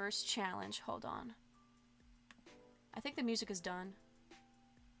await your first challenge. Hold on. I think the music is done.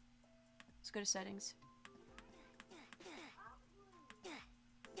 Let's go to settings.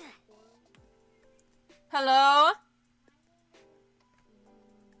 Hello?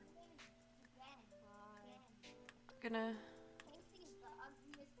 Gonna...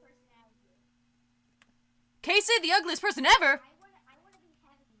 Casey, the ugliest person ever?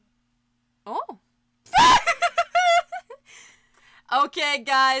 Oh. Okay,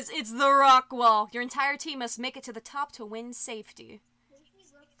 guys, it's the rock wall. Your entire team must make it to the top to win safety.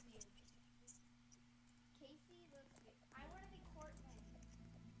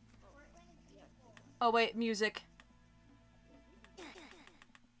 Oh wait, music.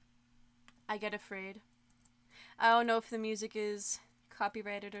 I get afraid. I don't know if the music is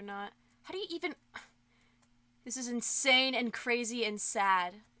copyrighted or not. How do you even... This is insane and crazy and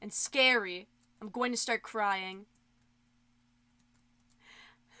sad and scary. I'm going to start crying.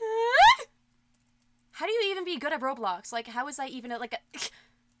 How do you even be good at Roblox? Like, how is that even like a...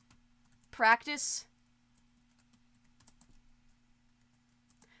 practice?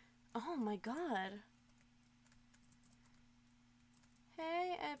 Oh my god.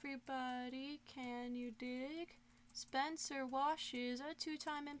 Hey everybody, can you dig? Spencer washes a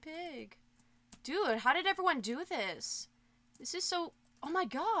two-timing pig. Dude, how did everyone do this? This is so... Oh my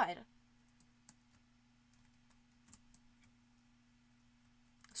god.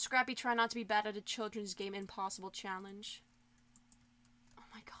 Scrappy, try not to be bad at a children's game impossible challenge. Oh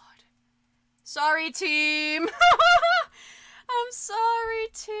my god. Sorry, team. I'm sorry,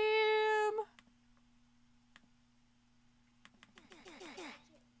 team.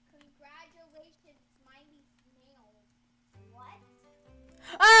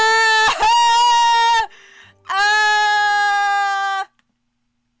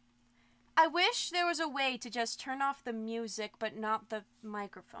 way to just turn off the music but not the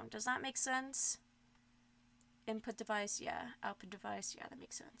microphone. Does that make sense? Input device, yeah. Output device, yeah, that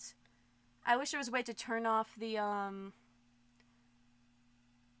makes sense. I wish there was a way to turn off the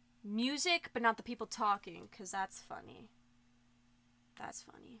music but not the people talking, because that's funny. That's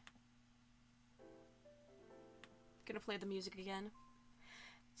funny. Gonna play the music again.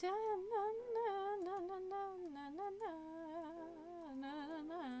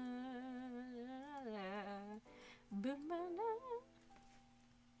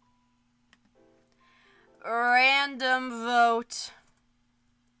 Random vote.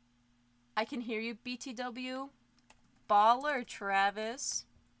 I can hear you, BTW. Baller, Travis.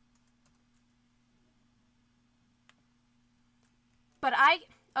 But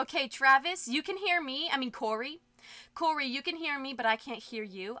okay, Travis, you can hear me. I mean, Corey. Corey, you can hear me, but I can't hear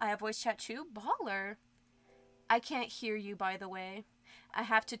you. I have voice chat too. Baller. I can't hear you, by the way. I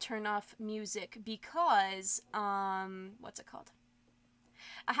have to turn off music because, what's it called?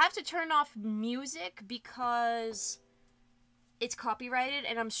 I have to turn off music because it's copyrighted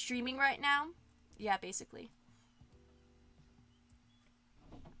and I'm streaming right now. Yeah, basically.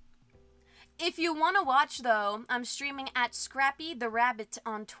 If you want to watch, though, I'm streaming at Scrappy the Rabbit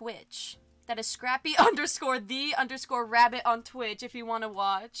on Twitch. That is Scrappy _ Rabbit on Twitch if you want to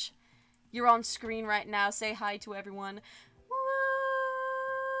watch. You're on screen right now. Say hi to everyone.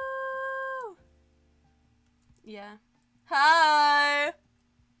 Woo! Yeah. Hi!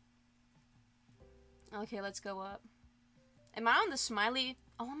 Okay, let's go up. Am I on the smiley?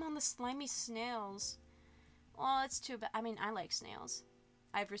 Oh, I'm on the slimy snails. Oh, that's too bad. I mean, I like snails.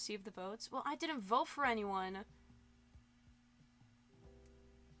 I've received the votes. Well, I didn't vote for anyone.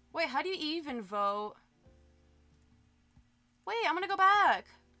 Wait, how do you even vote? Wait, I'm gonna go back.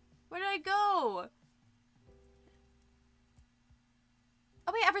 Where did I go?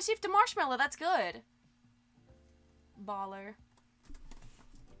 Oh wait, I've received a marshmallow. That's good. Baller.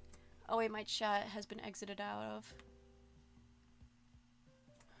 Oh wait, my chat has been exited out of.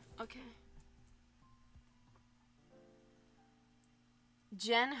 Okay.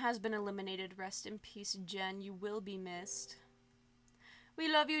 Jen has been eliminated. Rest in peace, Jen. You will be missed. We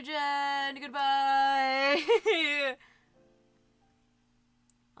love you, Jen. Goodbye.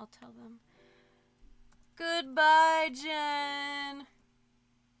 I'll tell them. Goodbye, Jen.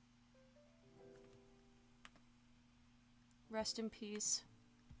 Rest in peace.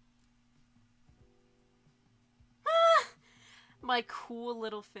 Ah! My cool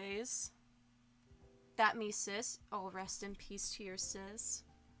little face. That me, sis. Oh, rest in peace to your sis.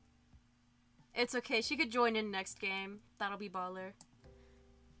 It's okay. She could join in next game. That'll be baller.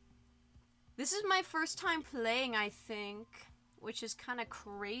 This is my first time playing, I think. Which is kind of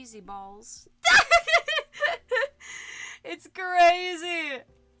crazy balls. It's crazy.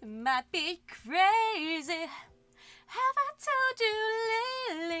 It might be crazy. Have I told you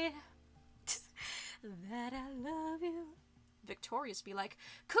lately that I love you? Victorious be like,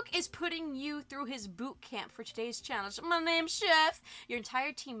 Cook is putting you through his boot camp for today's challenge. My name's Chef. Your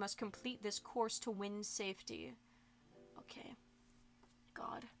entire team must complete this course to win safety. Okay.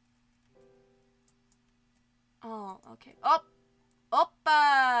 God. Oh, okay. Up!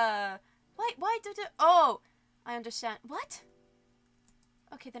 Oppa! Why did it? Oh! I understand. What?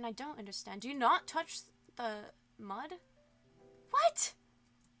 Okay, then I don't understand. Do you not touch the mud? What?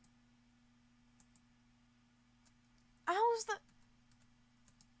 How's the...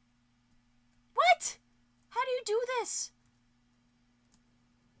 What? How do you do this?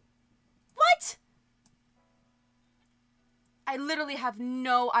 What? I literally have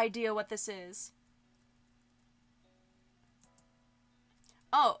no idea what this is.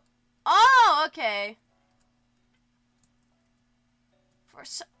 Oh. Oh, okay.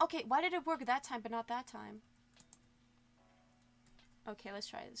 Okay, why did it work that time but not that time? Okay, let's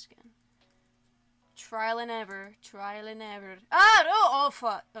try this again. Trial and error. Trial and error. Ah! Oh,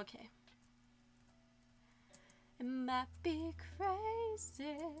 fuck. Okay. It might be crazy.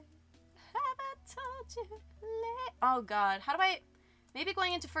 Have I told you late? Oh, God. How do I... Maybe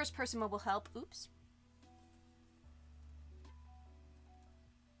going into first person mode will help. Oops.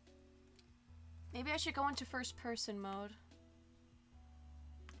 Maybe I should go into first person mode.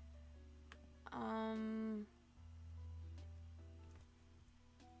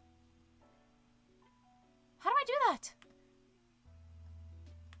 How do I do that?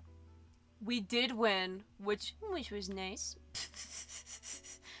 We did win, which was nice.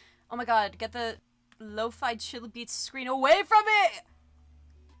 Oh my god, get the lo-fi chill beats screen away from it!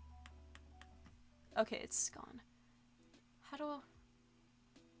 Okay, it's gone. How do...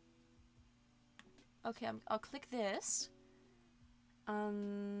 Okay, I'll click this.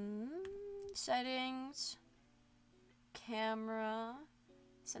 Settings. Camera.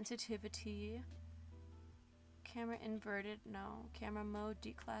 Sensitivity. Camera inverted. No. Camera mode.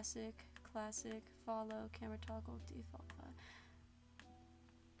 Declassic. Classic. Follow. Camera toggle. Default.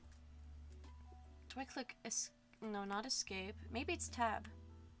 Do I click no, not escape. Maybe it's tab.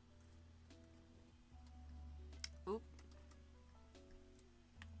 Oop.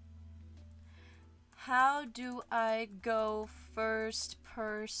 How do I go first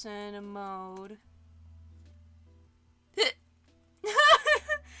person mode?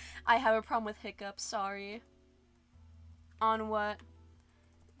 I have a problem with hiccups, sorry. On what?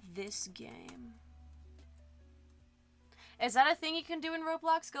 This game. Is that a thing you can do in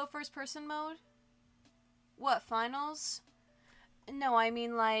Roblox? Go first person mode? What, finals? No, I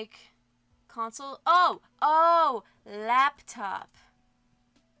mean like console. Oh, laptop.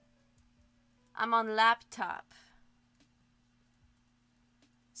 I'm on laptop.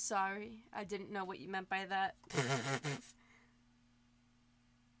 Sorry, I didn't know what you meant by that.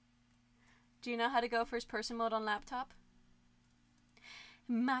 Do you know how to go first person mode on laptop?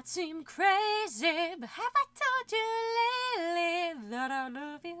 Might seem crazy, but have I told you lately that I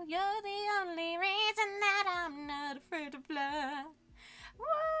love you? You're the only reason that I'm not afraid to fly.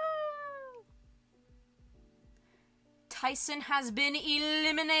 Woo! Tyson has been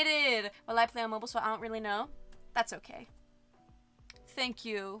eliminated. Well, I play on mobile, so I don't really know. That's okay. Thank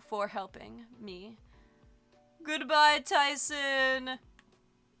you for helping me. Goodbye, Tyson.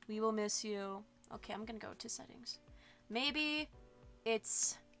 We will miss you. Okay, I'm gonna go to settings. Maybe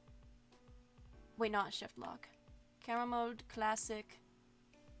it's... Wait, not shift lock. Camera mode, classic.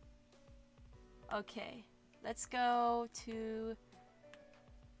 Okay, let's go to...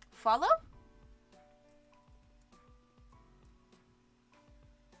 Follow?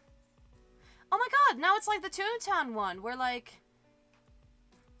 Oh my god, now it's like the Toontown one, where like...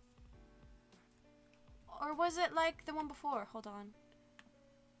 Or was it like the one before? Hold on.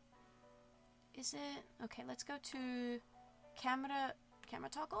 Is it? Okay, let's go to camera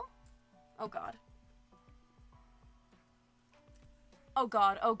toggle? Oh god. Oh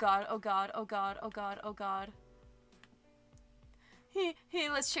god, oh god, oh god, oh god, oh god, oh god.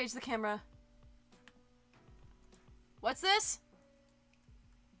 Let's change the camera. What's this?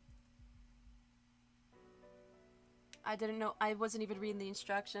 I didn't know, I wasn't even reading the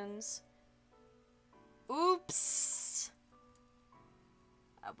instructions. Oops!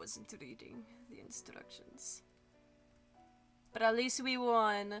 I wasn't reading the instructions. But at least we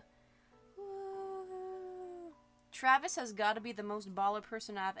won. Woo. Travis has got to be the most baller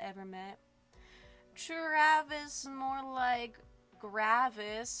person I've ever met. Travis, more like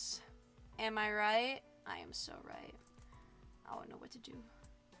Gravis. Am I right? I am so right. I don't know what to do.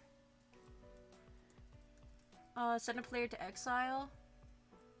 Send a player to exile.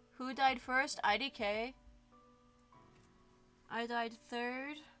 Who died first? IDK. I died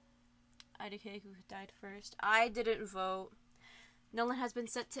third. IDK who died first. I didn't vote. Nolan has been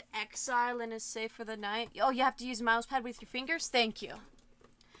sent to exile and is safe for the night. Oh, you have to use mousepad with your fingers? Thank you.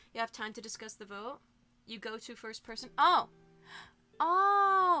 You have time to discuss the vote. You go to first person. Oh.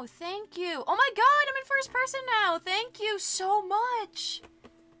 Oh, thank you. Oh my god, I'm in first person now. Thank you so much.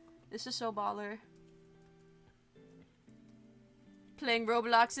 This is so baller. Playing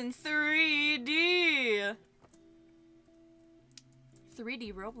Roblox in 3D.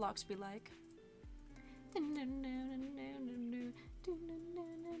 3D Roblox be like.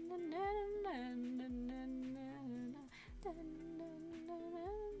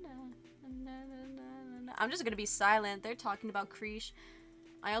 I'm just gonna be silent. They're talking about Creesh.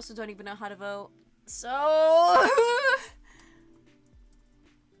 I also don't even know how to vote. So...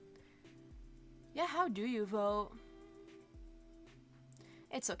 yeah, how do you vote?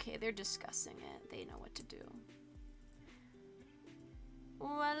 It's okay, they're discussing it. They know what to do.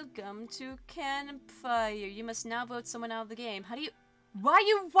 Welcome to Campfire. You must now vote someone out of the game. How do you... Why are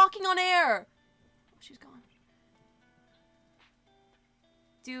you walking on air? Oh, she's gone.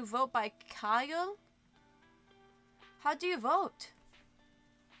 Do you vote by Kyle? How do you vote?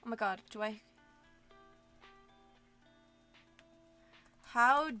 Oh my god, do I...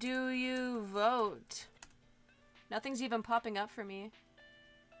 How do you vote? Nothing's even popping up for me.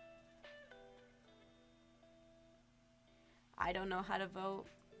 I don't know how to vote.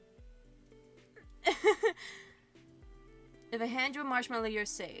 If I hand you a marshmallow, you're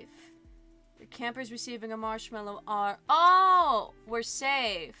safe. The campers receiving a marshmallow are... Oh! We're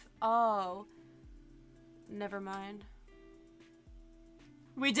safe. Oh. Never mind.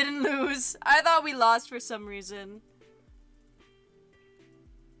 We didn't lose. I thought we lost for some reason.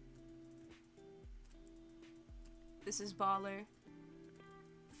 This is baller.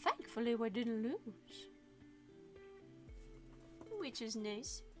 Thank Thankfully, we didn't lose. Which is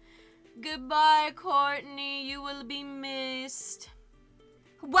nice. Goodbye, Courtney. You will be missed.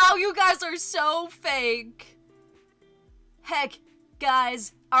 Wow, you guys are so fake. Heck,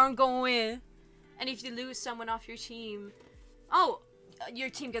 guys aren't going to win. And if you lose someone off your team... Oh, your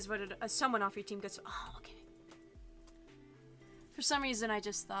team gets voted... someone off your team gets... Oh, okay. For some reason, I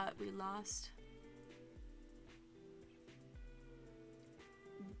just thought we lost.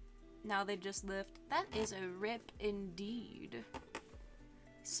 Now they just lift. That is a rip indeed.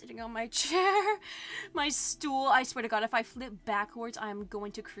 Sitting on my chair. My stool. I swear to God, if I flip backwards, I am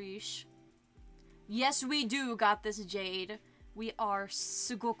going to crease. Yes, we do got this, Jade. We are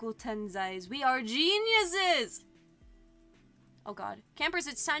Sugoku Tenzais. We are geniuses! Oh God. Campers,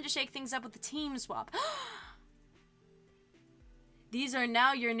 it's time to shake things up with the team swap. These are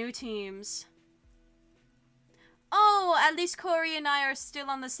now your new teams. Oh, at least Corey and I are still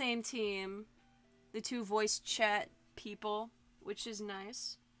on the same team. The two voice chat people, which is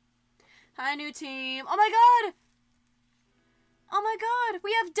nice. Hi, new team. Oh my God! Oh my God,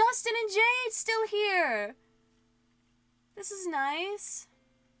 we have Dustin and Jade still here. This is nice.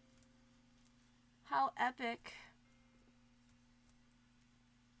 How epic.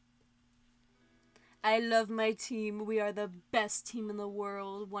 I love my team. We are the best team in the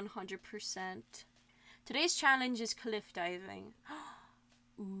world, 100%. Today's challenge is cliff diving.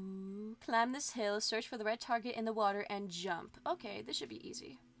 Ooh. Climb this hill, search for the red target in the water, and jump. Okay, this should be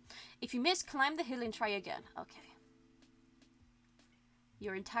easy. If you miss, climb the hill and try again. Okay.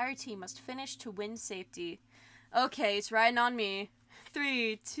 Your entire team must finish to win safety. Okay, it's riding on me.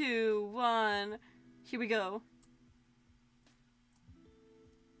 3, 2, 1. Here we go.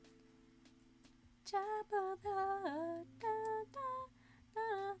 Jabba the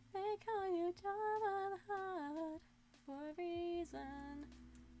Hutt, they call you Jabba the Hutt for a reason.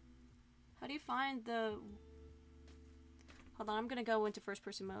 How do you find the... Hold on, I'm gonna go into first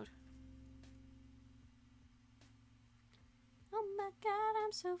person mode. Oh my God,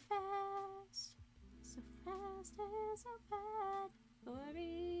 I'm so fast. So fast and so bad for a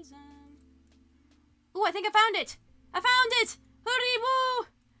reason. Ooh, I think I found it! I found it! Hootie woo!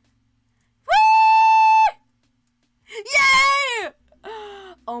 Woo! Yay!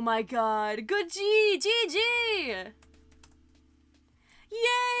 Oh my God. Good G! GG!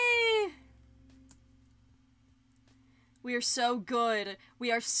 Yay! We are so good.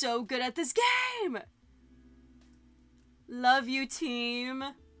 We are so good at this game! Love you, team.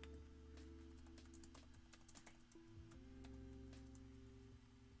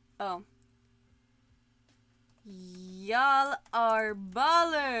 Oh. Y'all are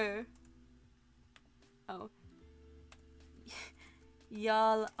baller. Oh.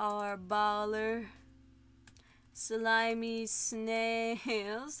 Y'all are baller. Slimy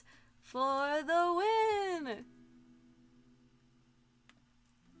snails for the win.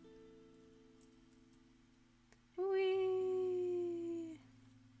 Whee.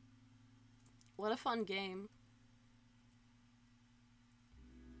 What a fun game.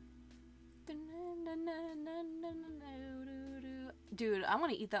 Dude, I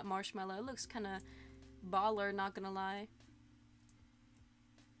want to eat that marshmallow. It looks kind of baller, not gonna lie.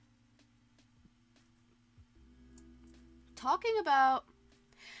 Talking about...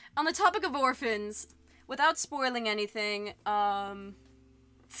 On the topic of orphans, without spoiling anything,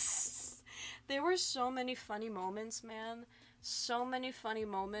 there were so many funny moments, man. So many funny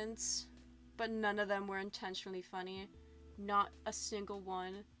moments, but none of them were intentionally funny. Not a single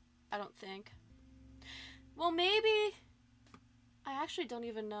one, I don't think. Well, maybe... I actually don't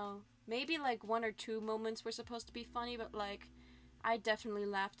even know. Maybe like 1 or 2 moments were supposed to be funny, but like, I definitely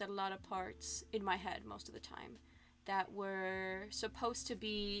laughed at a lot of parts in my head most of the time that were supposed to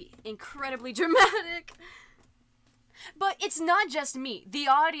be incredibly dramatic. But it's not just me. The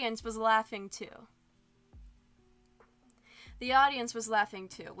audience was laughing too. The audience was laughing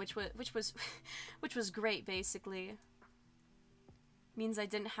too, which was great, basically. Means I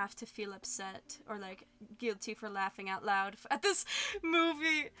didn't have to feel upset or like guilty for laughing out loud at this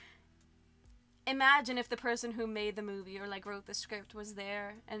movie. Imagine if the person who made the movie or like wrote the script was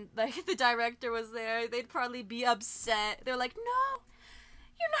there and like the director was there, they'd probably be upset. They're like, no,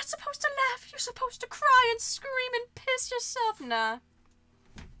 you're not supposed to laugh. You're supposed to cry and scream and piss yourself. Nah.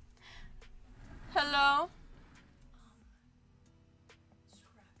 Hello?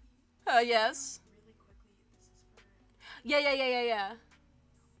 Yes. Really quickly, this is for... Yeah.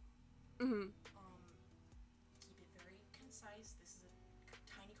 Mm-hmm. Keep it very concise. This is a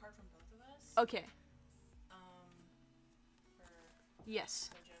tiny card from both of us. Okay. For...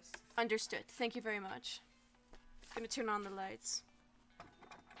 Yes. So just... Understood. Thank you very much. Gonna turn on the lights.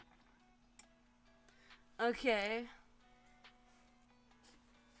 Okay.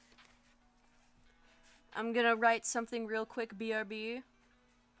 I'm gonna write something real quick, BRB.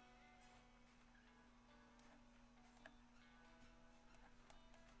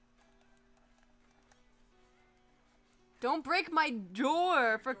 Don't break my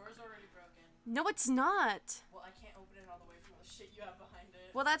door! For Door's already broken. no, it's not. Well, I can't open it all the way from the shit you have behind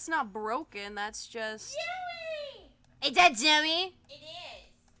it. Well, that's not broken. That's just. Joey! Is that Joey? It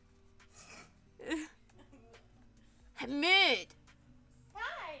is. Hamid.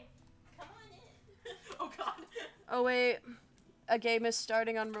 Hi. Come on in. Oh god. Oh wait, a game is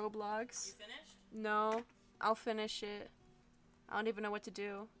starting on Roblox. You finished? No, I'll finish it. I don't even know what to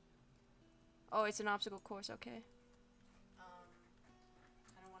do. Oh, it's an obstacle course. Okay.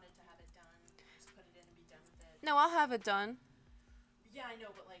 I don't want it to have it done. Just put it in and be done with it. No, I'll have it done. Yeah, I know,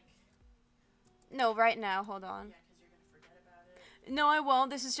 but like, No, right now. Hold on. yeah, because you're gonna forget about it. No, I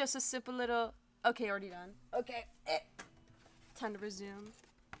won't. This is just a simple little. Okay, already done. Okay. Time to resume.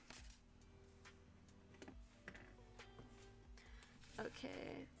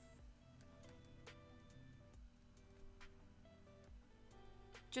 Okay.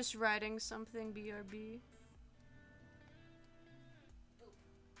 Just writing something, BRB.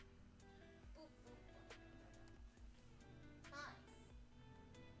 Hi.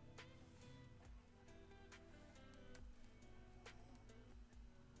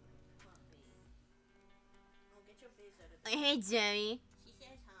 Come on, babe. Oh, get your face out of there. Hey, Zoe. She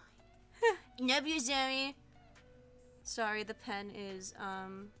says hi. Love you, Zoe. Sorry, the pen is,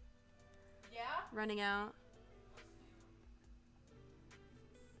 Yeah? running out.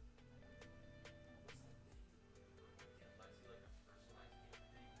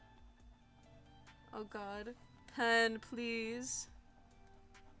 Oh god. Pen, please.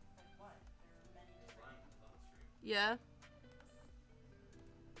 Like what? There are many different... Yeah.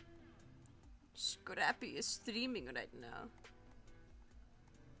 Scrappy is streaming right now.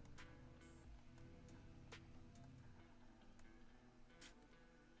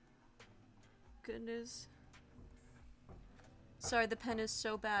 Goodness. Sorry, the pen is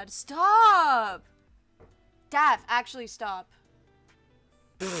so bad. Stop! Daff, actually stop.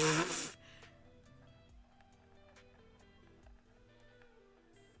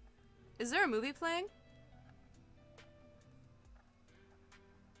 Is there a movie playing?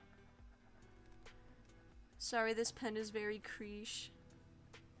 Sorry, this pen is very creesh.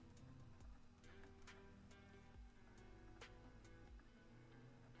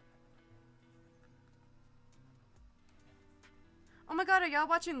 Oh my god, are y'all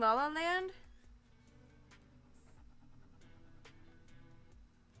watching La La Land?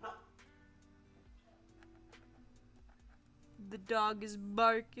 The dog is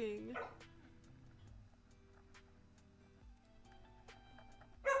barking.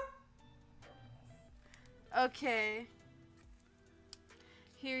 Okay.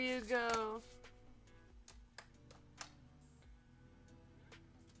 Here you go.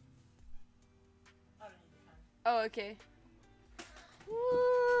 I don't need the pen. Oh, okay.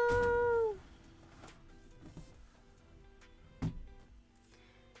 Woo!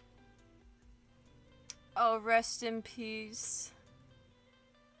 Oh, rest in peace.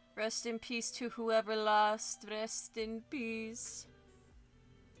 Rest in peace to whoever lost. Rest in peace.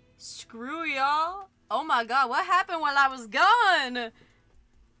 Screw y'all. Oh my god, what happened while I was gone?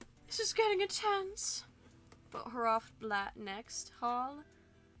 This is getting intense. Put her off next. Hall.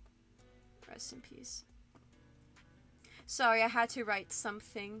 Rest in peace. Sorry, I had to write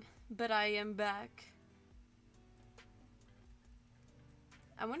something, but I am back.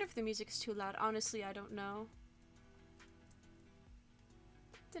 I wonder if the music's too loud. Honestly, I don't know.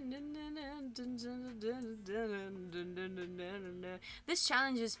 This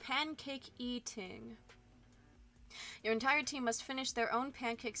challenge is pancake eating. Your entire team must finish their own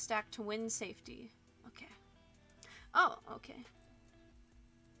pancake stack to win safety. Okay. Oh, okay.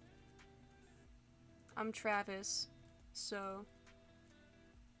 I'm Travis, so...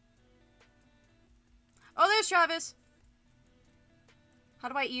 Oh, there's Travis! How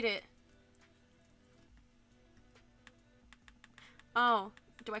do I eat it? Oh,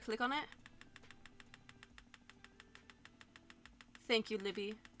 do I click on it? Thank you,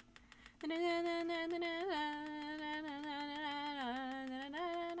 Libby.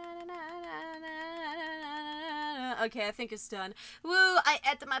 Okay, I think it's done. Woo, I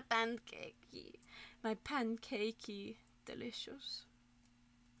ate my pancakey. My pancakey. Delicious.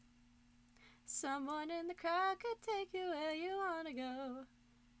 Someone in the crowd could take you where you wanna go.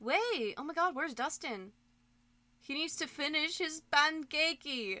 Wait, oh my god, where's Dustin? He needs to finish his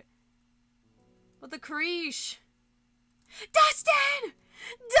pancakey. What the creesh? Dustin!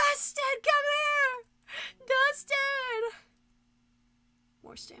 Dustin, come here! Dustin!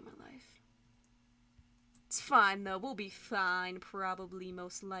 Worst day of my life. It's fine though, we'll be fine, probably,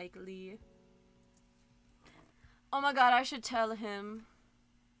 most likely. Oh my god, I should tell him.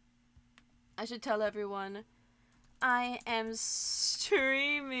 I should tell everyone. I am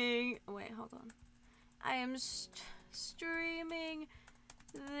streaming. Wait, hold on. I am streaming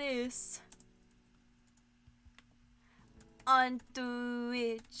this on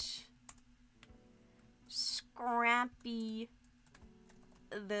Twitch. Scrappy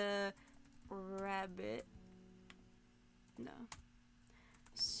the rabbit. No.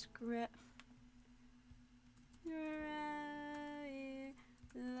 Scrappy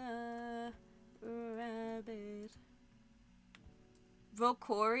the rabbit. Vote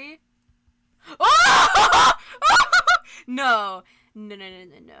Corey? Oh! No. No, no, no,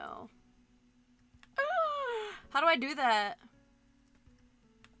 no, no. How do I do that?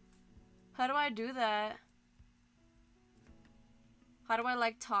 How do I do that? How do I,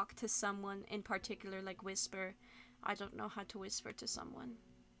 like, talk to someone in particular, like, whisper? I don't know how to whisper to someone.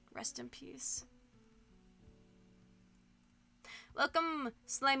 Rest in peace. Welcome,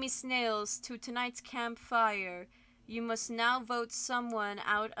 slimy snails, to tonight's campfire. You must now vote someone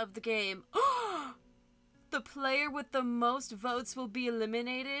out of the game. The player with the most votes will be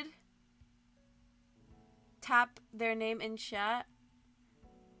eliminated. Tap their name in chat.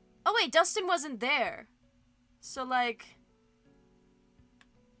 Oh wait, Dustin wasn't there. So like...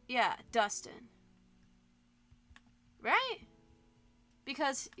 yeah, Dustin. Right?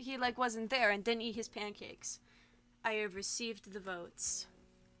 Because he like wasn't there and didn't eat his pancakes. I have received the votes.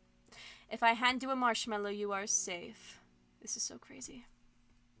 If I hand you a marshmallow, you are safe. This is so crazy.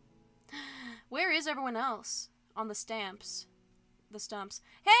 Where is everyone else? On the stamps. The stumps.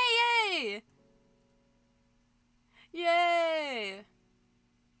 Hey, yay! Yay!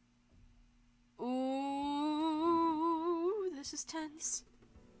 Ooh, this is tense.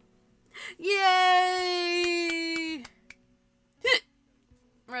 Yay!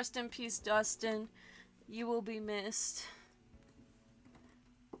 Rest in peace, Dustin. You will be missed.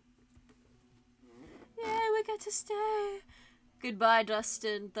 Yay, we get to stay. Goodbye,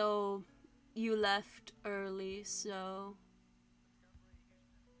 Dustin, though you left early, so...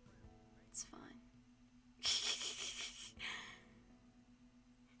 it's fine.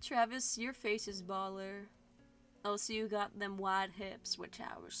 Travis, your face is baller. Oh, so you got them wide hips, which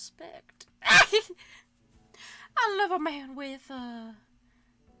I respect. I love a man with,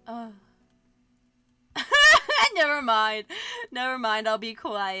 Never mind. Never mind, I'll be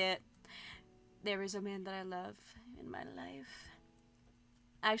quiet. There is a man that I love in my life.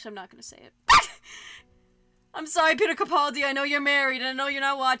 Actually, I'm not gonna say it. I'm sorry, Peter Capaldi, I know you're married, and I know you're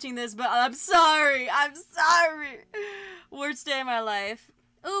not watching this, but I'm sorry. I'm sorry. Worst day of my life.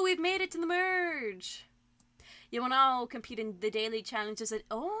 Oh, we've made it to the merge. You will now compete in the daily challenges.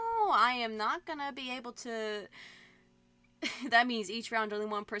 Oh, I am not gonna be able to... That means each round only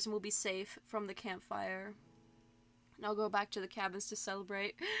one person will be safe from the campfire. And I'll go back to the cabins to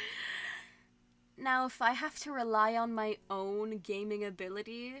celebrate. Now, if I have to rely on my own gaming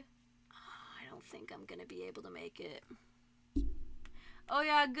ability, I don't think I'm gonna be able to make it. Oh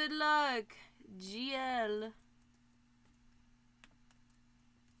yeah, good luck, GL.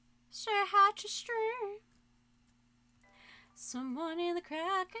 Say hi to stream. Someone in the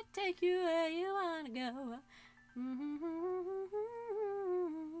crowd could take you where you wanna go.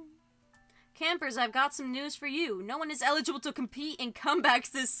 Campers, I've got some news for you. No one is eligible to compete in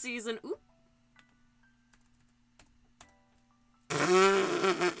comebacks this season. Oop.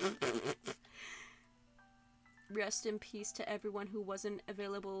 Rest in peace to everyone who wasn't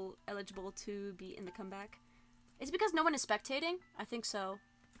eligible to be in the comeback. Is it because no one is spectating? I think so.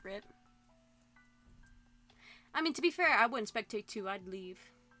 RIP. I mean, to be fair, I wouldn't spectate too. I'd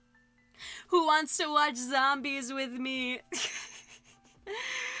leave. Who wants to watch zombies with me?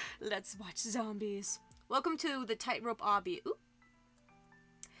 Let's watch zombies. Welcome to the tightrope obby. Ooh.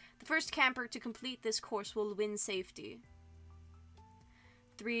 The first camper to complete this course will win safety.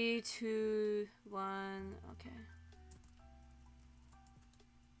 3, 2, 1. Okay.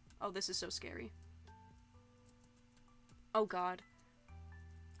 Oh, this is so scary. Oh god.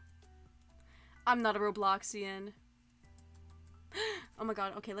 I'm not a Robloxian. Oh my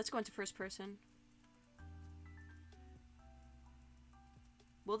god. Okay, let's go into first person.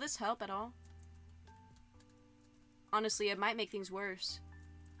 Will this help at all? Honestly, it might make things worse.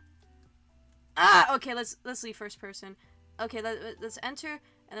 Ah! Okay, let's leave first person. Okay, let's enter,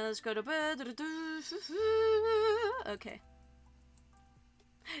 and then let's go to... Okay.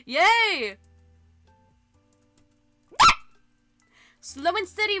 Yay! Slow and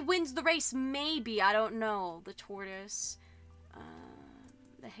steady wins the race, maybe. I don't know. The tortoise.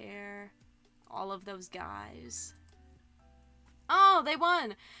 The hare. All of those guys. Oh, they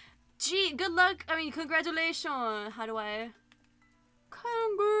won. Gee, good luck. I mean, congratulations. How do I...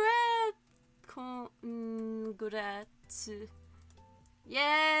 Congrats.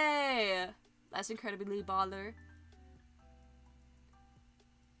 Yay! That's incredibly baller.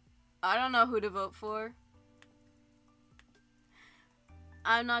 I don't know who to vote for.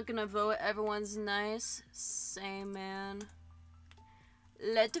 I'm not gonna vote. Everyone's nice. Same, man.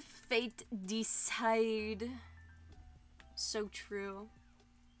 Let fate decide. So true.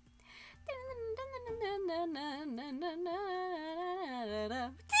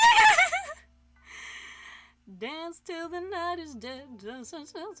 Dance till the night is dead.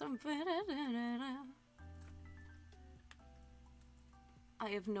 I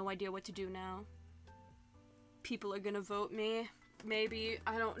have no idea what to do now. People are gonna vote me. Maybe.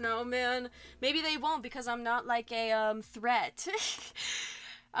 I don't know, man. Maybe they won't because I'm not like a threat.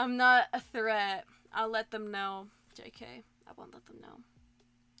 I'm not a threat. I'll let them know. JK. I won't let them know.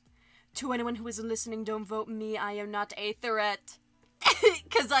 To anyone who is listening, don't vote me. I am not a threat.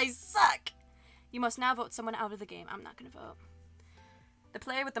 Because I suck. You must now vote someone out of the game. I'm not going to vote. The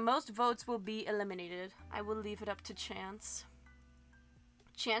player with the most votes will be eliminated. I will leave it up to Chance.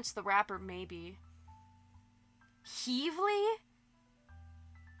 Chance the rapper, maybe. Heavely?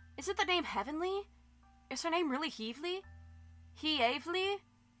 Is it the name Heavenly? Is her name really Heavely? Heavely?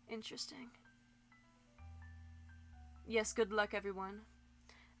 Interesting. Yes, good luck, everyone.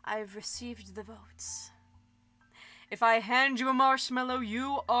 I've received the votes. If I hand you a marshmallow,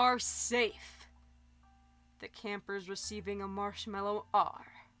 you are safe. The campers receiving a marshmallow are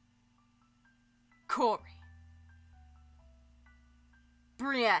Corey,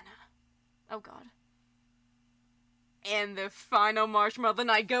 Brianna, oh god, and the final marshmallow of the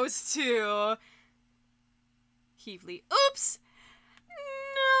night goes to Heavely. Oops!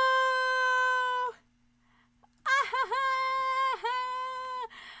 No!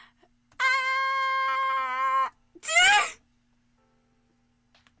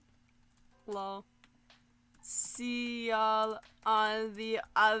 Lol. See y'all on the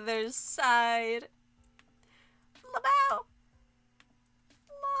other side. Lol.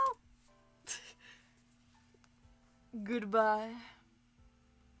 Goodbye.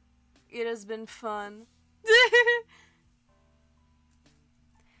 It has been fun.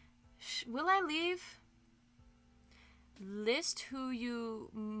 Will I leave? List who you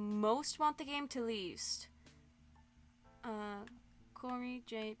most want the game to least. Corey,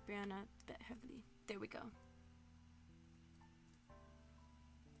 Jay, Brianna, Heavily. There we go.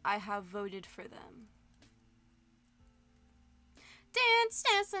 I have voted for them. Dance,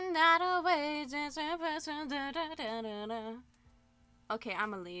 dance the night away. Dance, okay,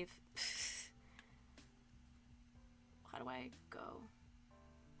 I'ma leave. How do I go?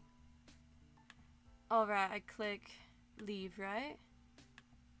 Alright, I click leave, right?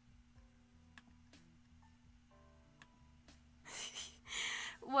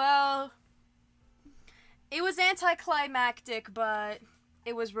 Well, it was anticlimactic, but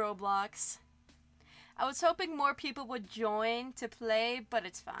it was Roblox. I was hoping more people would join to play, but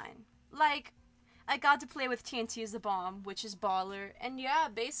it's fine. Like, I got to play with TNT is the bomb, which is baller. And yeah,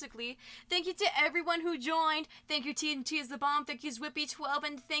 basically, thank you to everyone who joined. Thank you TNT is the bomb. Thank you Zwippy12,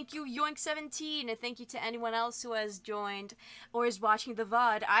 and thank you Yoink17. And thank you to anyone else who has joined or is watching the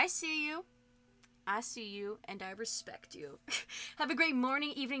VOD. I see you. I see you, and I respect you. Have a great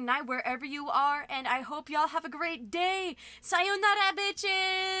morning, evening, night, wherever you are, and I hope y'all have a great day. Sayonara,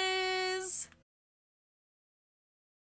 bitches!